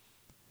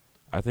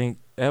 I think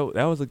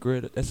that's a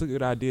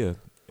good idea.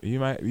 You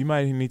might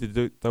need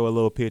to throw a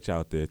little pitch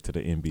out there to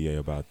the NBA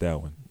about that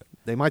one.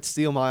 They might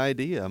steal my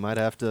idea. I might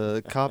have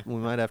to we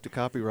might have to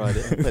copyright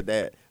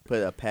it.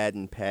 Put a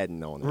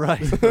patent on it.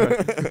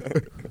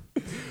 right.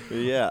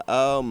 Yeah.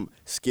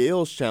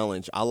 Skills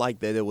challenge. I like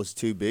that it was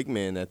two big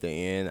men at the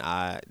end.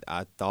 I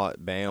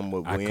thought Bam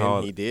would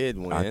win. He did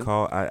win.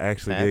 I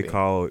actually Happy. did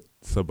call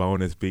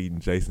Sabonis beating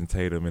Jason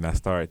Tatum, and I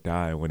started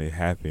dying when it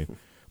happened.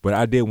 But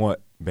I did want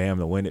Bam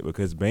to win it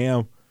because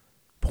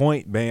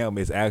Point Bam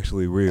is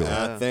actually real.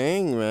 That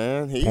thing,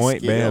 man. He's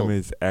Point skilled. Bam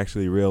is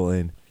actually real,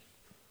 and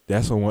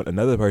that's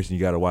another person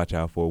you got to watch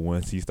out for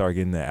once he start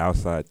getting that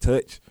outside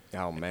touch.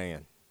 Oh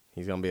man,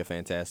 he's gonna be a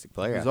fantastic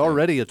player. He's I think.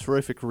 already a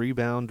terrific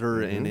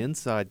rebounder and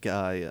inside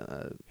guy.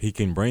 He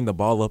can bring the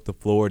ball up the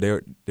floor.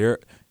 They're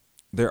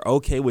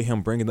okay with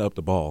him bringing up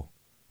the ball,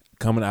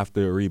 coming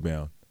after a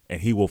rebound,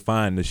 and he will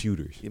find the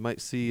shooters. You might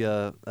see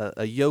a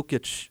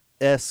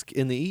Jokic-esque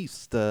in the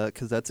East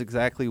because that's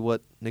exactly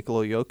what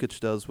Nikola Jokic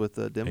does with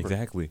Denver.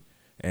 Exactly,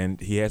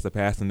 and he has the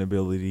passing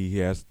ability. He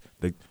has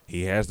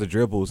the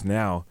dribbles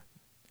now.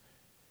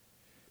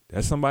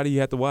 That's somebody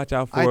you have to watch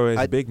out for as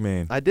a big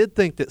man. I did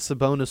think that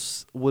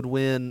Sabonis would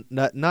win.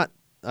 Not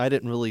I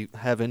didn't really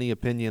have any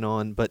opinion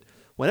on, but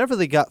whenever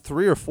they got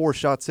 3 or 4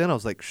 shots in, I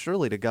was like,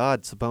 surely to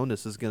God,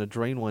 Sabonis is going to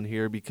drain one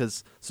here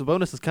because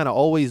Sabonis has kind of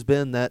always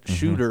been that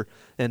shooter,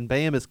 and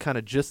Bam has kind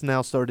of just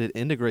now started to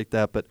integrate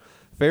that. But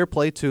fair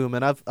play to him,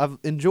 and I've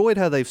enjoyed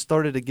how they've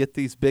started to get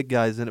these big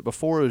guys in it.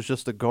 Before it was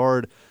just a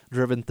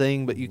guard-driven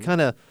thing, but you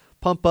kind of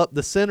pump up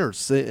the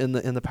centers in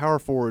the power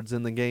forwards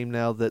in the game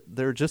now that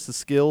they're just as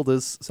skilled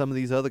as some of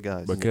these other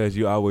guys. Because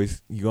you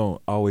gonna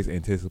always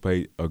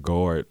anticipate a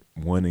guard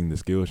winning the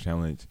skills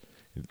challenge.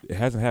 It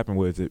hasn't happened.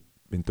 Was it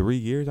been 3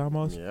 years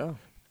almost? Yeah.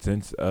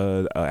 since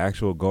an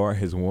actual guard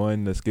has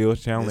won the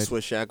skills challenge. That's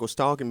what Shaq was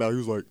talking about. He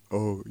was like,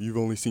 "Oh, you've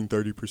only seen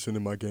 30%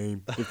 of my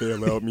game. If they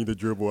allowed me to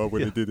dribble, I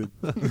would have did it."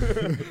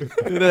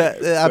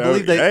 I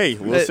believe they. Hey,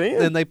 we'll see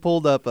him. And they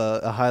pulled up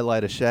a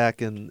highlight of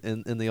Shaq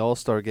in the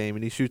All-Star game,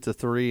 and he shoots a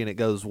three, and it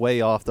goes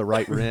way off the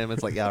right rim.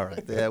 It's like, all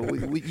right, yeah,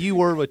 you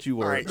were what you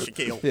were. All right,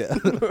 Shaquille.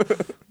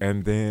 Yeah.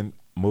 And then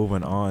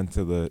moving on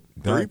to the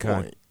dunk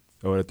Three-point.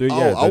 or the three. Oh,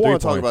 Yeah, the I want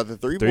to talk three-point. about the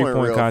three-point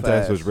Three-point real contest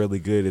fast. was really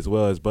good as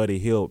well as Buddy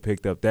Hield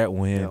picked up that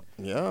win. Yep.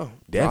 Yeah.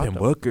 Devin Rocked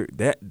 'em. Booker,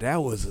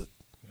 that was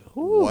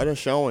What a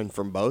showing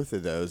from both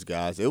of those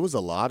guys. It was a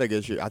lot of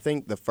good shit. I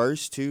think the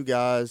first two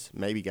guys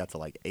maybe got to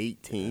like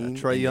 18.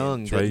 Trey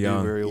Young Trae didn't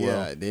Young. do very well.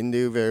 Yeah, didn't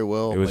do very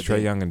well. it was but Trae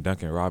then Young and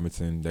Duncan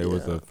Robinson. They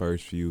was Yeah. the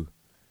first few.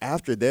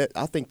 After that,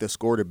 I think the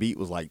score to beat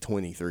was like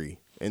 23.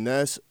 And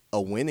that's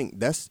a winning.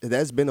 That's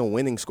been a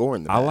winning score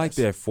in the I past. like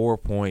that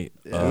 4-point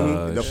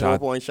The shot.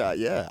 4-point shot.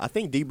 Yeah, I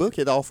think D Book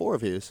hit all four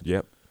of his.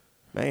 Yep.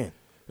 Man,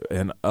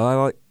 And I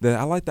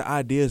like the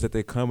ideas that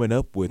they're coming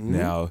up with Mm-hmm.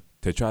 now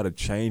to try to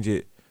change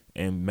it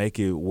and make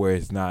it where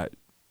it's not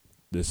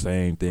the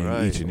same thing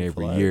Right. each and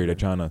every Flat. year. They're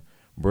trying to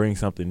bring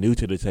something new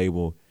to the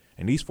table,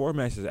 and these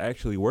formats has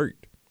actually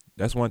worked.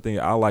 That's one thing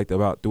I liked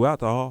about throughout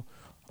the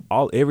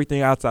all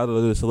everything outside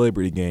of the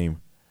celebrity game.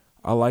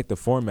 I like the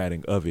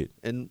formatting of it.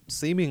 And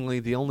seemingly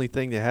the only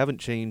thing they haven't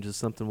changed is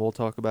something we'll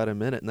talk about in a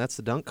minute, and that's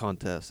the dunk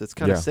contest. It's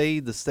kind of Yeah.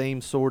 stayed the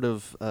same sort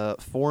of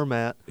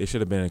format. It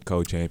should have been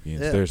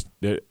co-champions.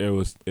 Yeah.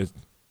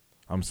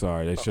 I'm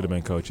sorry, they should have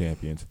been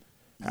co-champions.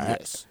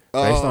 yes.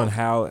 Based on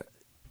how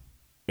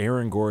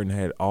Aaron Gordon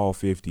had all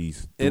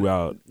 50s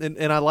throughout.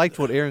 And I liked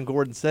what Aaron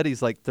Gordon said.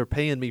 He's like, they're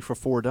paying me for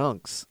 4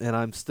 dunks, and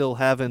I'm still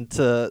having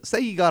to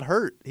say he got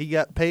hurt. He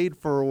got paid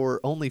for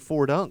only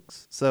 4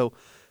 dunks. So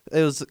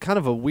it was kind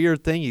of a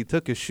weird thing. He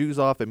took his shoes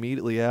off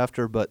immediately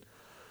after, but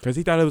Because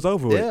he thought it was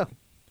over with. yeah.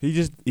 He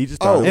just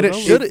Oh, thought and it it was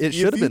should- over. it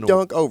should have If been you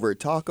dunk over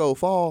Taco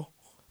Fall,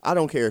 I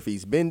don't care if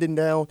he's bending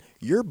down.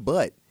 Your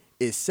butt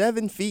is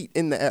 7 feet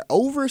in the air,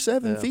 over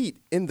 7 Yeah. feet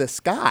in the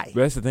sky.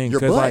 But that's the thing, Your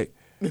because butt. like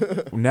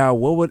now,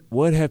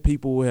 what have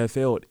people have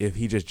felt if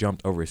he just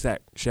jumped over Shaq?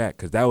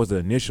 Because that was the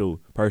initial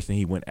person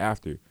he went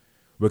after.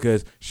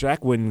 Because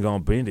Shaq wasn't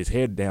gonna bend his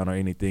head down or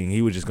anything.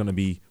 He was just gonna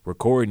be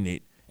recording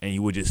it, and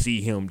you would just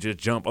see him just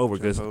jump over.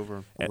 Because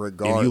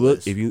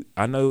Regardless.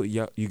 I know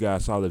you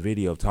guys saw the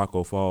video of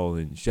Taco Fall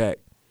and Shaq.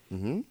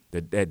 Mm-hmm.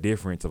 That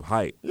difference of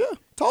height, Yeah,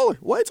 taller,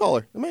 way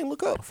taller. I mean,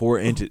 look up. 4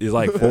 inches is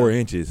like 4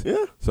 inches.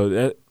 Yeah. So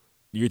that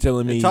you're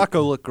telling me And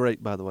Taco looked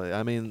great, by the way.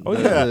 I mean, Oh,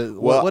 yeah.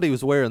 what he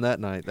was wearing that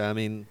night. I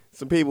mean,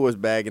 Some people was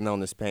bagging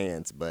on his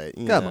pants, but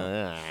you Come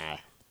know,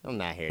 I'm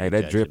not here. Hey, to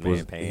that judge drip a man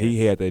was pants.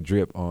 he had that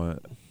drip on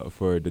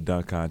for the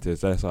dunk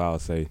contest. That's all I'll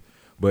say.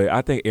 But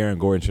I think Aaron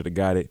Gordon should have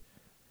got it.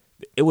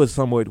 It was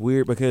somewhat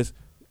weird because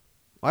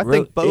I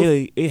think both.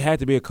 it had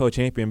to be a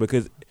co-champion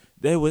because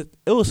it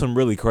was some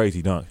really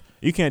crazy dunks.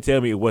 You can't tell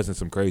me it wasn't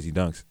some crazy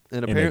dunks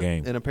And, in the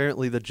game. and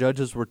apparently the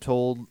judges were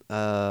told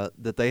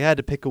that they had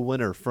to pick a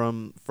winner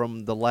from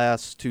the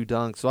last 2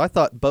 dunks. So I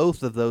thought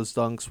both of those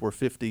dunks were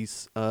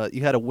 50s.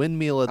 You had a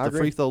windmill at I the agree.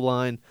 free throw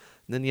line,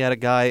 and then you had a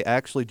guy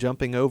actually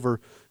jumping over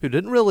who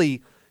didn't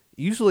really.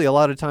 Usually, a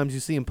lot of times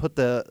you see him put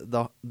the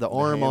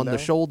arm hand on the down?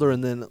 shoulder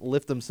and then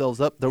lift themselves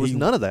up. There was He-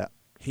 none of that.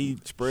 He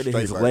spread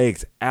Straight his back.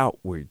 legs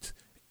outwards,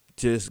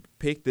 just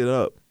picked it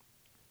up,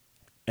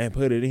 and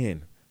put it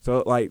in.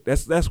 So like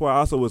that's why I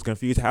also was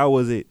confused. How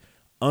was it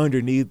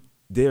underneath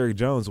Derrick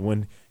Jones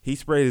when he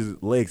spread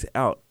his legs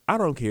out? I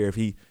don't care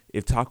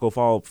if Taco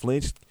Fall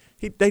flinched.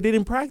 They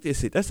didn't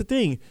practice it. That's the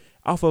thing.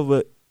 Off of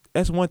it,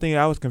 that's one thing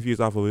I was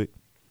confused off of it.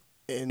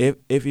 And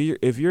If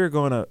you're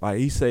gonna like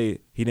he say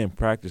he didn't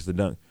practice the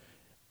dunk,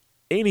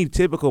 any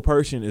typical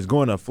person is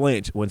going to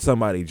flinch when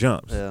somebody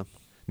jumps. Yeah.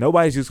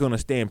 Nobody's just going to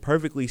stand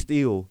perfectly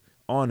still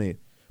on it.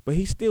 But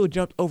he still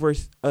jumped over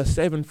a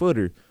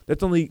 7-footer.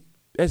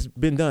 That's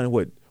been done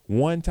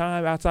one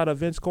time outside of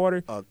Vince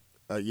Carter.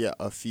 yeah,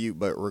 a few,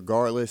 but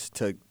regardless,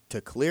 to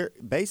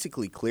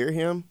basically clear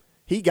him,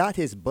 he got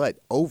his butt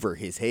over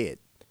his head.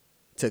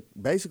 To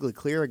basically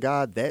clear a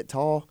guy that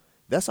tall,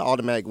 that's an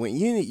automatic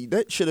win.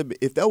 That should have,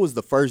 if that was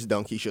the first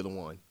dunk, he should have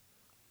won.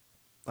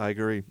 I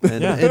agree,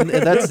 and, Yeah. and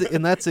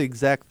that's the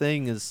exact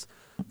thing. Is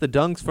the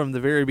dunks from the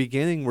very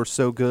beginning were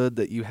so good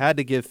that you had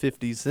to give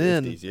 50s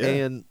in, 50s, yeah.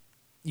 and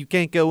you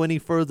can't go any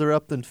further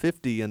up than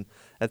 50. And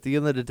at the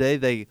end of the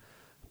day,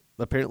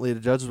 apparently the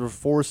judges were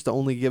forced to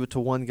only give it to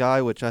one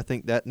guy, which I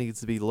think that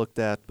needs to be looked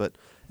at. But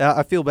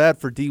I feel bad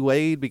for D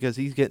Wade because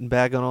he's getting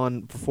bagged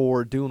on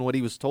for doing what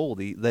he was told.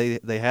 They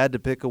had to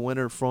pick a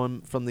winner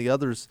from the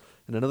others,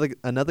 and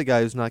another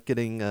guy who's not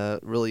getting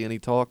really any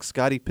talk,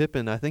 Scottie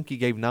Pippen. I think he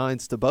gave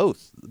 9s to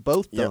both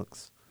Yep.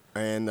 dunks.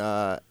 And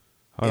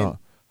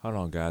Hold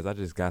on, guys. I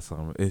just got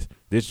something.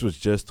 This was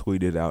just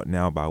tweeted out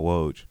now by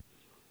Woj.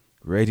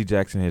 Reggie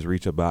Jackson has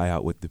reached a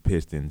buyout with the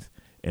Pistons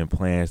and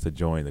plans to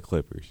join the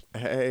Clippers.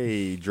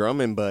 hey,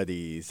 drumming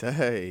buddies.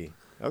 Hey,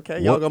 okay,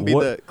 y'all gonna be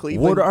the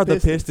Cleveland. What are the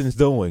Pistons. Pistons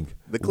doing?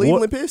 The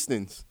Cleveland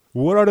Pistons.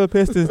 What are the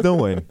Pistons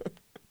doing?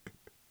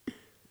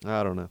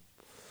 I don't know.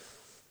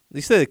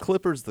 You say the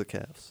Clippers, the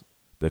Cavs.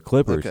 The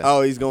Clippers. Okay.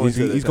 Oh, he's going He's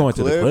to the going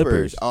to the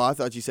Clippers. Oh, I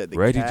thought you said the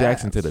Reggie Cavs.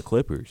 Jackson to the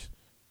Clippers.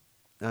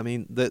 I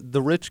mean,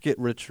 the rich get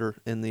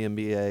richer in the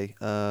NBA.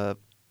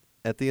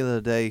 At the end of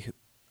the day,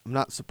 I'm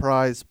not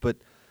surprised, but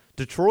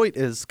Detroit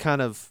is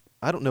kind of,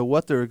 I don't know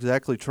what they're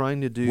exactly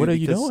trying to do. What are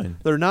you because doing?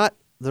 They're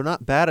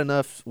not bad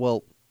enough.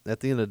 Well, at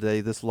the end of the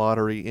day, this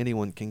lottery,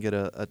 anyone can get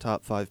a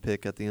top 5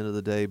 pick at the end of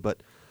the day,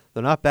 but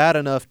they're not bad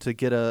enough to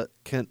get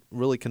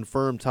really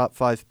confirmed top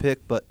 5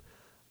 pick, but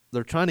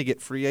they're trying to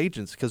get free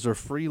agents because they're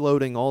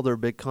freeloading all their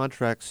big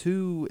contracts.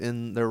 Who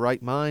in their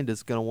right mind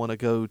is going to want to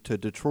go to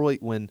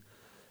Detroit when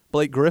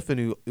Blake Griffin,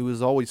 who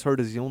was always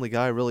hurt, is the only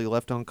guy really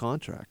left on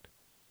contract?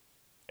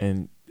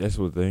 And that's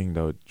the thing,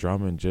 though.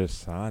 Drummond just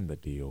signed the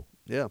deal.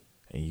 Yeah.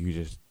 And you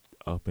just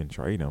up and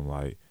trade him.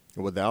 Like,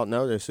 Without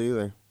notice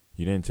either.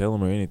 you didn't tell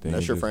him or anything.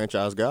 That's You your just-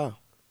 franchise guy.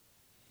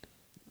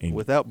 and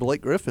Without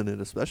Blake Griffin, it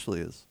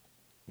especially is.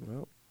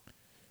 Well,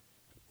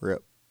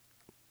 rip.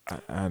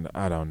 I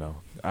don't know.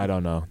 I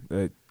don't know.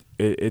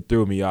 It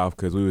threw me off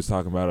because we was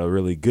talking about a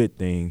really good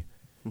thing,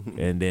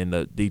 and then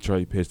the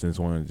Detroit Pistons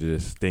wanted to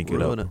just stink it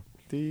Ruin up.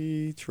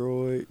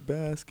 Detroit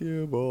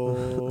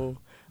basketball.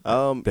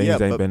 Things yeah, ain't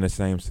but, been the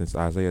same since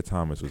Isaiah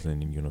Thomas was in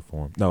the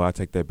uniform. No, I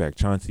take that back.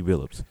 Chauncey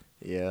Billups.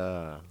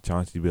 yeah.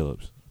 Chauncey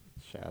Billups.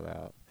 Shout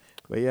out.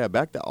 But yeah,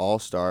 back to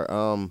All-Star.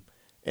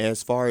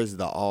 As far as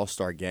the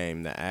All-Star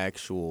game, the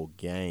actual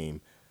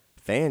game,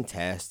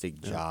 fantastic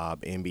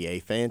job,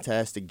 NBA.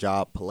 Fantastic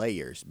job,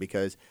 players,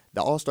 because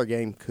the All-Star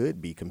game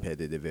could be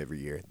competitive every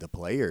year. The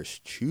players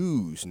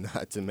choose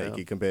not to make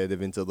it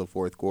competitive until the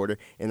fourth quarter,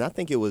 and I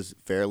think it was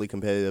fairly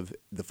competitive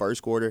the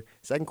first quarter.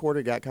 Second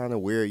quarter got kind of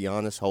weird.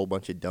 Giannis, whole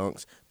bunch of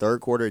dunks.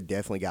 Third quarter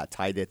definitely got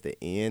tight at the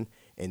end,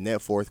 and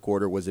that fourth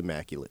quarter was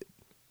immaculate.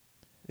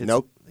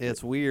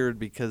 It's weird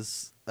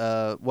because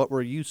what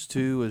we're used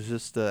to is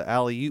just the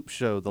alley-oop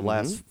show the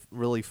last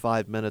really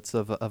 5 minutes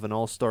of an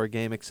all-star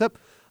game, except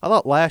I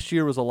thought last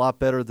year was a lot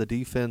better, the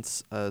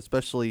defense,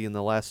 especially in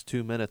the last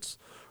 2 minutes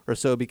or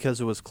so because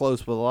it was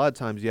close, but a lot of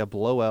times you have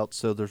blowouts,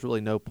 so there's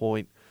really no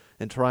point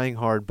in trying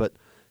hard. But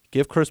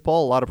give Chris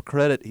Paul a lot of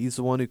credit. He's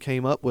the one who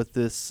came up with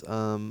this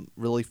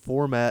really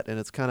format, and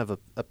it's kind of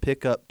a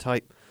pickup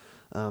type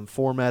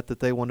format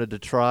that they wanted to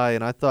try,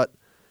 and I thought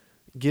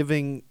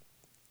giving –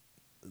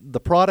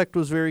 the product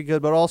was very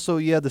good, but also,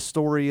 the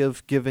story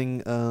of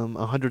giving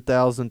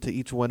 $100,000 to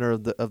each winner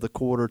of the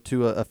quarter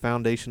to a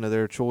foundation of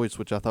their choice,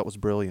 which I thought was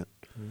brilliant.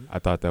 I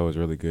thought that was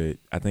really good.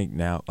 I think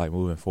now, like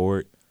moving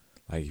forward,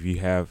 like if you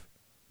have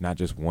not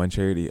just one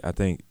charity, I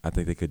think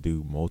they could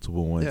do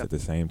multiple ones at the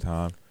same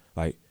time.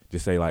 Like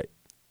just say like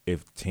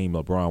if Team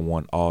LeBron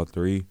won all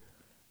three,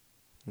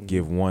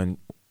 give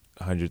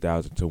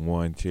 $100,000 to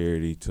one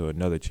charity, to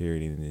another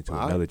charity, and then to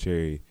another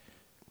charity.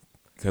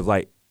 Because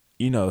like,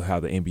 you know how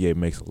the NBA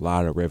makes a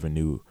lot of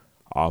revenue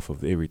off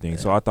of everything.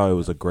 So I thought it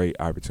was a great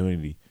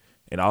opportunity.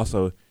 And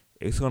also,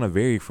 it's going to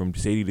vary from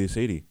city to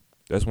city.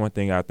 That's one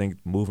thing I think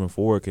moving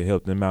forward could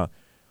help them out.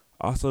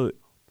 Also,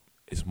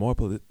 it's more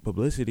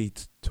publicity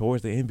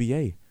towards the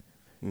NBA.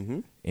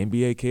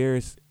 NBA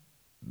cares.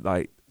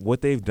 Like, what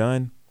they've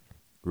done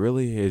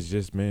really has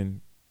just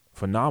been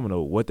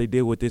phenomenal. What they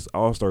did with this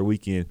All-Star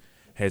weekend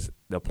has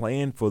the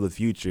plan for the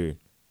future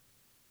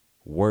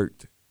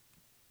worked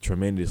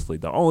tremendously.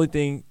 The only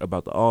thing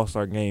about the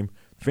All-Star game,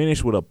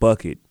 finish with a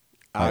bucket.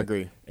 I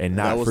agree. And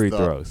not free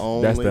throws.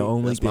 That's the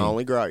only That's thing. my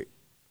only gripe.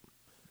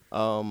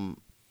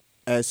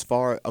 As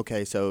far,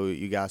 okay, so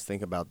you guys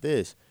think about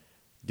this.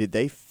 Did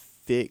they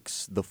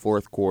fix the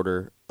fourth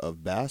quarter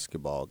of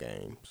basketball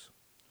games?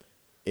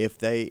 If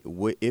they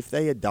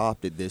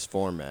adopted this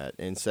format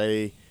and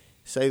say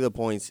the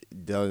points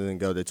doesn't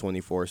go to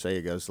 24, say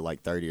it goes to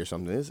like 30 or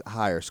something. It's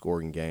higher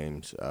scoring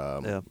games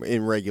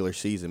in regular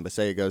season, but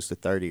say it goes to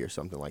 30 or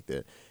something like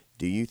that.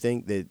 Do you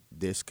think that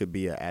this could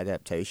be an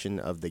adaptation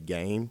of the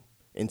game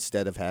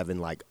instead of having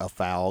like a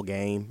foul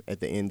game at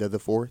the end of the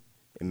fourth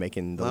and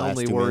making the last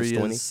 2 minutes 20? My only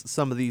worry is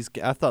some of these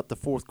 – I thought the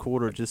fourth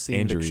quarter just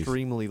seemed Injuries.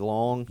 extremely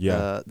long.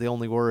 Yeah. The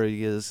only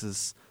worry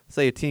is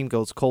say a team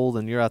goes cold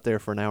and you're out there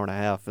for an hour and a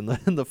half in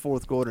the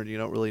fourth quarter and you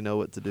don't really know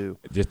what to do.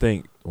 Just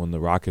think when the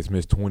Rockets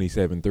missed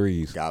 27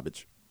 threes.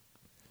 Garbage.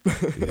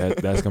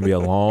 That's gonna be a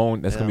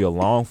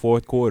long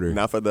fourth quarter.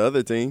 Not for the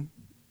other team.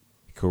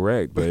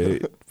 Correct,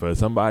 but for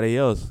somebody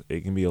else,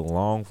 it can be a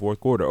long fourth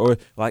quarter, or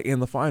like in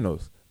the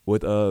finals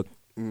with the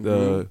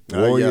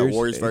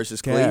Warriors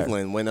versus Cavs.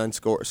 Cleveland went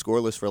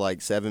scoreless for like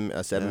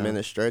a 7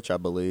 minute stretch, I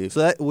believe.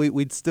 So that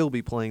we'd still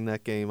be playing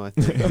that game, I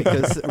think,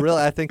 because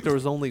really I think there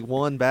was only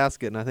one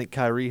basket, and I think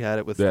Kyrie had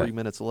it with 3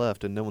 minutes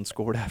left, and no one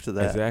scored after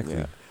that. Exactly.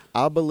 Yeah.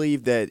 I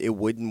believe that it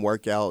wouldn't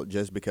work out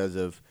just because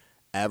of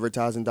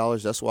advertising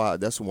dollars. That's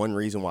one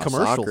reason why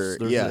commercials. soccer.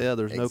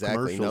 There's no exactly,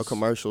 commercials. no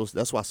commercials.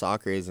 That's why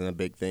soccer isn't a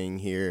big thing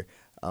here.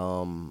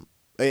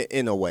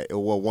 In a way,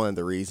 well, one of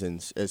the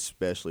reasons,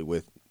 especially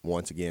with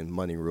once again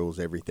money rules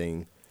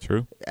everything.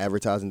 True.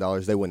 Advertising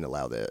dollars, they wouldn't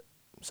allow that.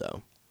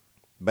 So,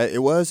 but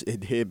it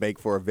did make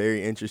for a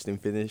very interesting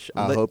finish.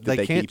 I hope that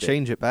they can't keep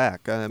change it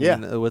back. I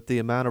mean, with the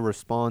amount of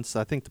response,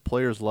 I think the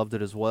players loved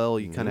it as well.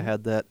 You kind of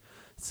had that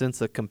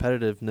sense of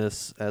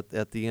competitiveness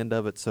at the end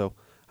of it. So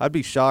I'd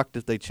be shocked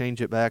if they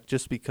change it back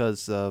just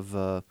because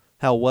of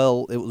how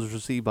well it was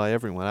received by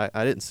everyone.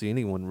 I didn't see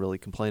anyone really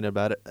complaining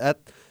about it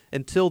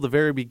until the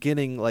very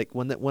beginning. Like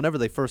whenever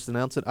they first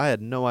announced it, I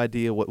had no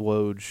idea what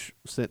Woj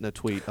sent in a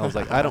tweet. I was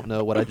like, I don't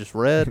know what I just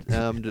read.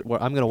 I'm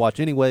going to watch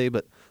anyway,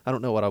 but I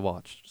don't know what I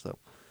watched. So,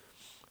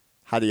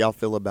 how do y'all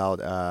feel about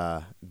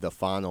the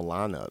final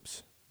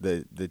lineups?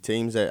 The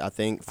teams that I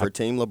think for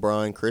Team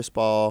LeBron, Chris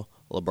Paul,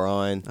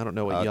 LeBron. I don't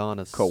know what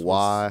Giannis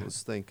Kawhi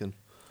was thinking.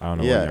 I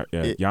don't know.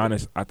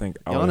 Giannis, I think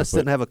Giannis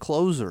didn't have a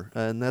closer,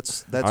 and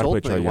that's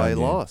ultimately why he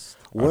lost.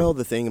 Well,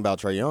 the thing about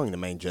Trae Young, the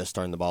man just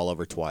turned the ball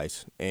over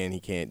twice, and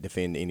he can't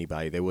defend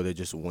anybody. They would have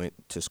just went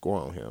to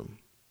score on him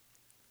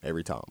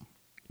every time.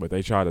 But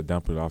they tried to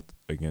dump it off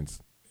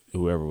against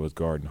whoever was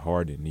guarding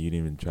Harden. You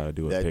didn't even try to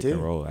do a pick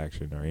and roll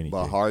action or anything.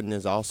 But Harden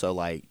is also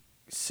like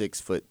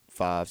 6'5",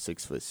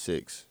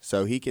 6'6",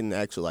 so he can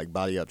actually like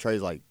body up.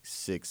 Trae's like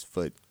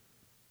 6'0".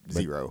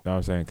 You know what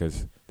I'm saying?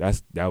 Because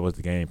that was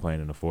the game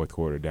plan in the fourth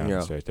quarter down the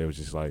stretch. They was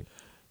just like,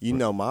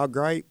 my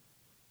gripe.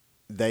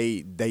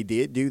 They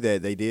did do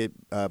that. They did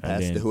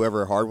pass to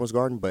whoever Harden was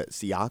guarding, but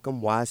Siakam,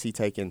 why is he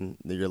taking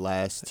your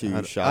last two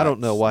shots? I don't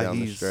know why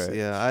he's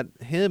I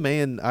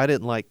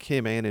didn't like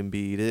him and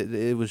Embiid.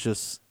 It was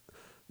just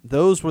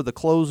those were the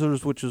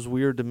closers, which is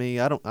weird to me.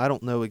 I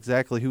don't know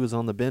exactly who was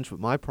on the bench, but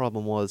my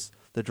problem was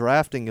the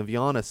drafting of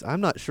Giannis.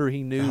 I'm not sure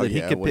he knew that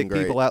he could pick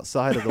people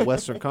outside of the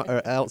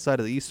or outside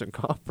of the Eastern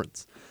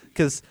Conference,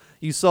 because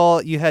you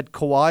had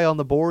Kawhi on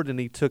the board and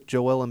he took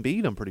Joel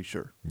Embiid, I'm pretty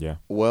sure. Yeah.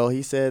 Well,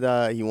 he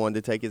said he wanted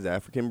to take his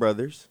African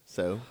brothers.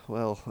 So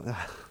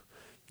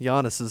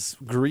Giannis is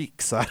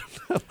Greek, so I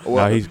don't know.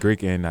 Well, no, he's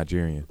Greek and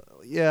Nigerian.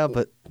 Yeah,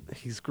 but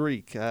he's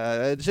Greek.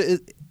 I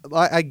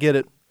get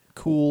it.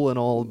 Cool and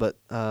all, but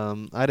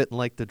I didn't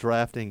like the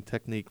drafting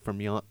technique from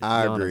Giannis.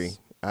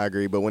 I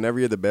agree, but whenever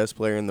you're the best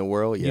player in the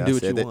world, you do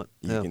what you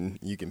want.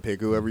 You can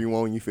pick whoever you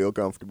want and you feel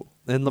comfortable.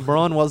 And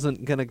LeBron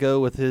wasn't going to go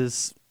with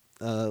his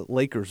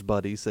Lakers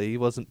buddy, so he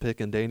wasn't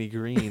picking Danny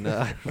Green.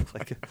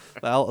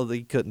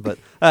 He couldn't, but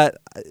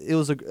it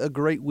was a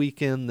great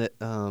weekend that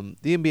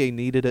the NBA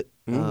needed it,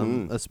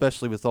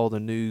 especially with all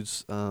the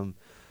news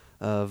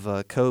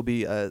of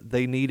Kobe.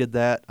 They needed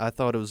that. I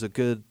thought it was a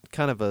good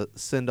kind of a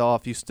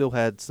send-off. You still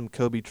had some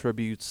Kobe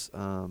tributes,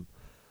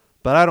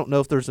 but I don't know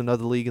if there's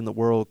another league in the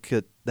world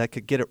that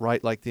could get it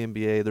right like the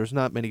NBA. There's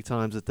not many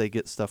times that they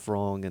get stuff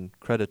wrong, and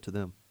credit to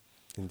them.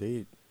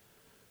 Indeed.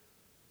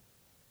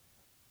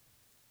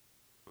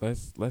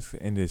 Let's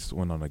end this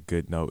one on a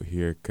good note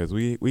here, because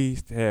we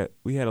had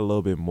a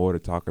little bit more to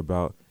talk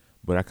about,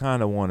 but I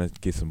kind of want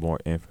to get some more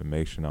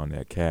information on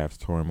that Cavs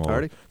turmoil.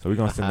 Already? So we're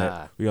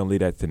gonna leave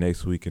that to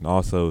next week, and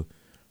also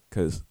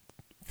because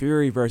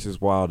Fury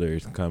versus Wilder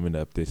is coming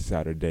up this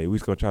Saturday. We're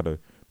gonna try to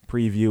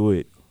preview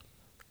it,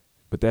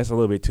 but that's a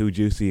little bit too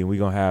juicy, and we're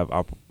gonna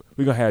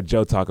have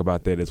Joe talk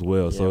about that as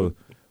well. Yeah. So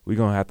we're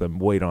gonna have to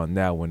wait on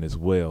that one as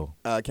well.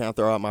 Can I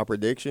throw out my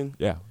prediction?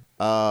 Yeah.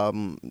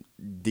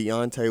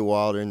 Deontay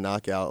Wilder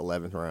knockout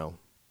 11th round.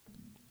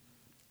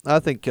 I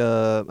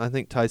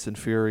think Tyson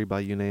Fury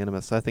by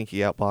unanimous. I think he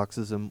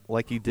outboxes him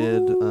like he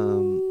did.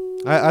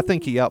 I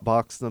think he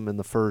outboxed them in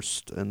the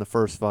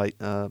first fight.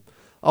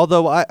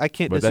 Although I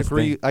can't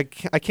disagree. I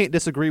can't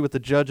disagree with the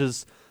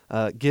judges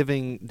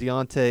giving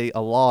Deontay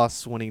a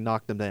loss when he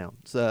knocked him down.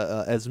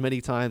 So, as many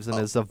times and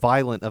as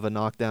violent of a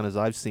knockdown as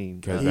I've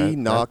seen. He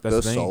knocked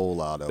the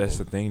soul out of him. That's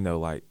the thing, though.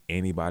 Like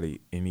any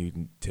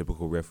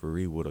typical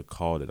referee would have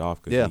called it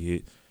off because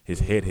his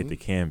head hit the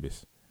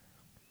canvas.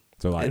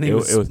 So like and he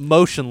was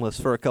motionless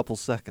for a couple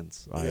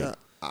seconds. Like,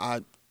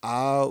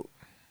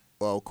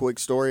 well, quick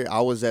story.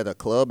 I was at a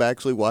club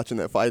actually watching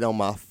that fight on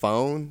my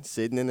phone,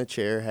 sitting in a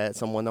chair, had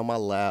someone on my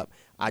lap.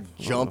 I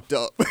jumped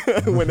up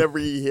whenever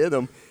he hit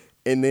him.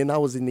 And then I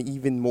was in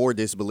even more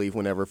disbelief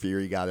whenever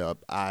Fury got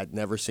up. I'd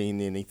never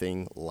seen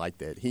anything like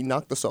that. He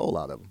knocked the soul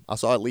out of him. I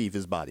saw it leave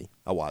his body.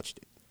 I watched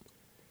it.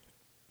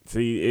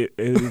 See,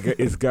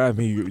 it's got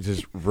me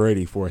just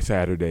ready for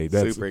Saturday.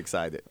 That's super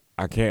excited.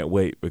 I can't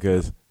wait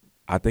because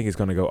I think it's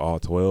going to go all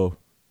 12,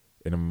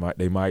 and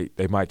they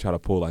might try to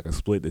pull like a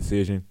split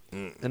decision.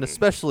 And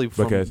especially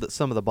from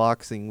some of the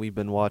boxing we've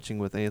been watching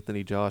with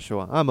Anthony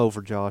Joshua. I'm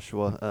over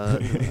Joshua.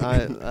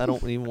 I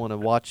don't even want to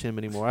watch him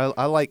anymore.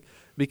 I like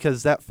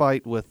because that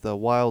fight with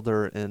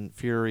Wilder and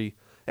Fury,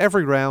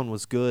 every round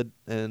was good,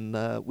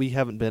 and we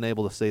haven't been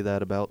able to say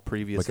that about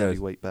previous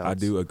heavyweight bouts. I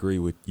do agree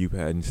with you,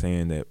 Pat, in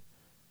saying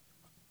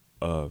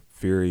that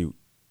Fury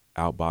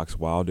outboxed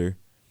Wilder.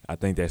 I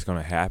think that's going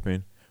to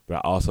happen. But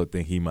I also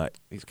think he might.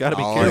 He's got to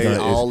be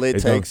careful. All it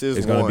takes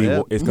is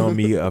one. It's gonna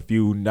be a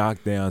few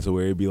knockdowns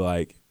where it'd be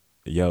like,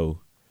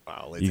 "Yo,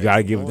 you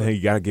gotta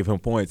give him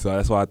points." So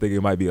that's why I think it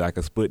might be like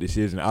a split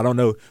decision. I don't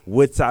know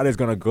what side it's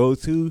gonna go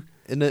to,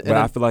 but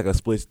I feel like a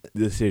split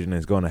decision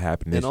is gonna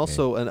happen. And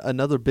also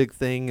another big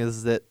thing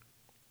is that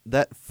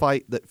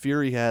fight that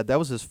Fury had, that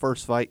was his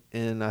first fight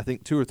in I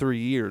think 2 or 3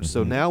 years. Mm-hmm.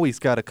 So now he's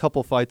got a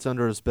couple fights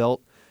under his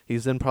belt.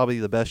 He's in probably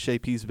the best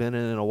shape he's been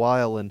in a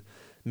while, and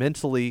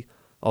mentally.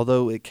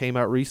 although it came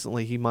out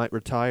recently he might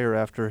retire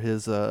after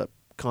his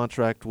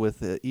contract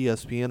with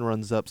ESPN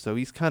runs up. So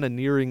he's kind of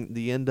nearing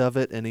the end of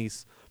it, and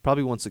he's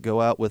probably wants to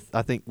go out with,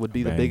 I think, would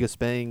be the biggest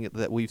bang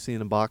that we've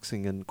seen in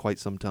boxing in quite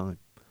some time.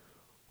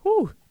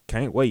 Whew,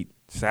 can't wait.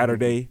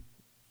 Saturday,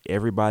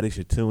 everybody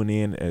should tune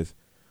in as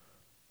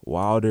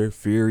Wilder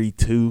Fury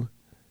 2.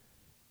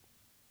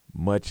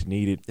 Much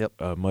needed,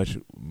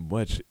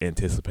 much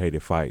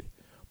anticipated fight.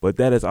 But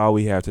that is all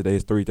we have today.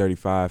 It's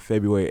 3:35,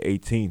 February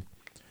 18th.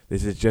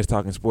 This is Just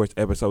Talking Sports,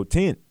 episode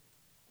 10.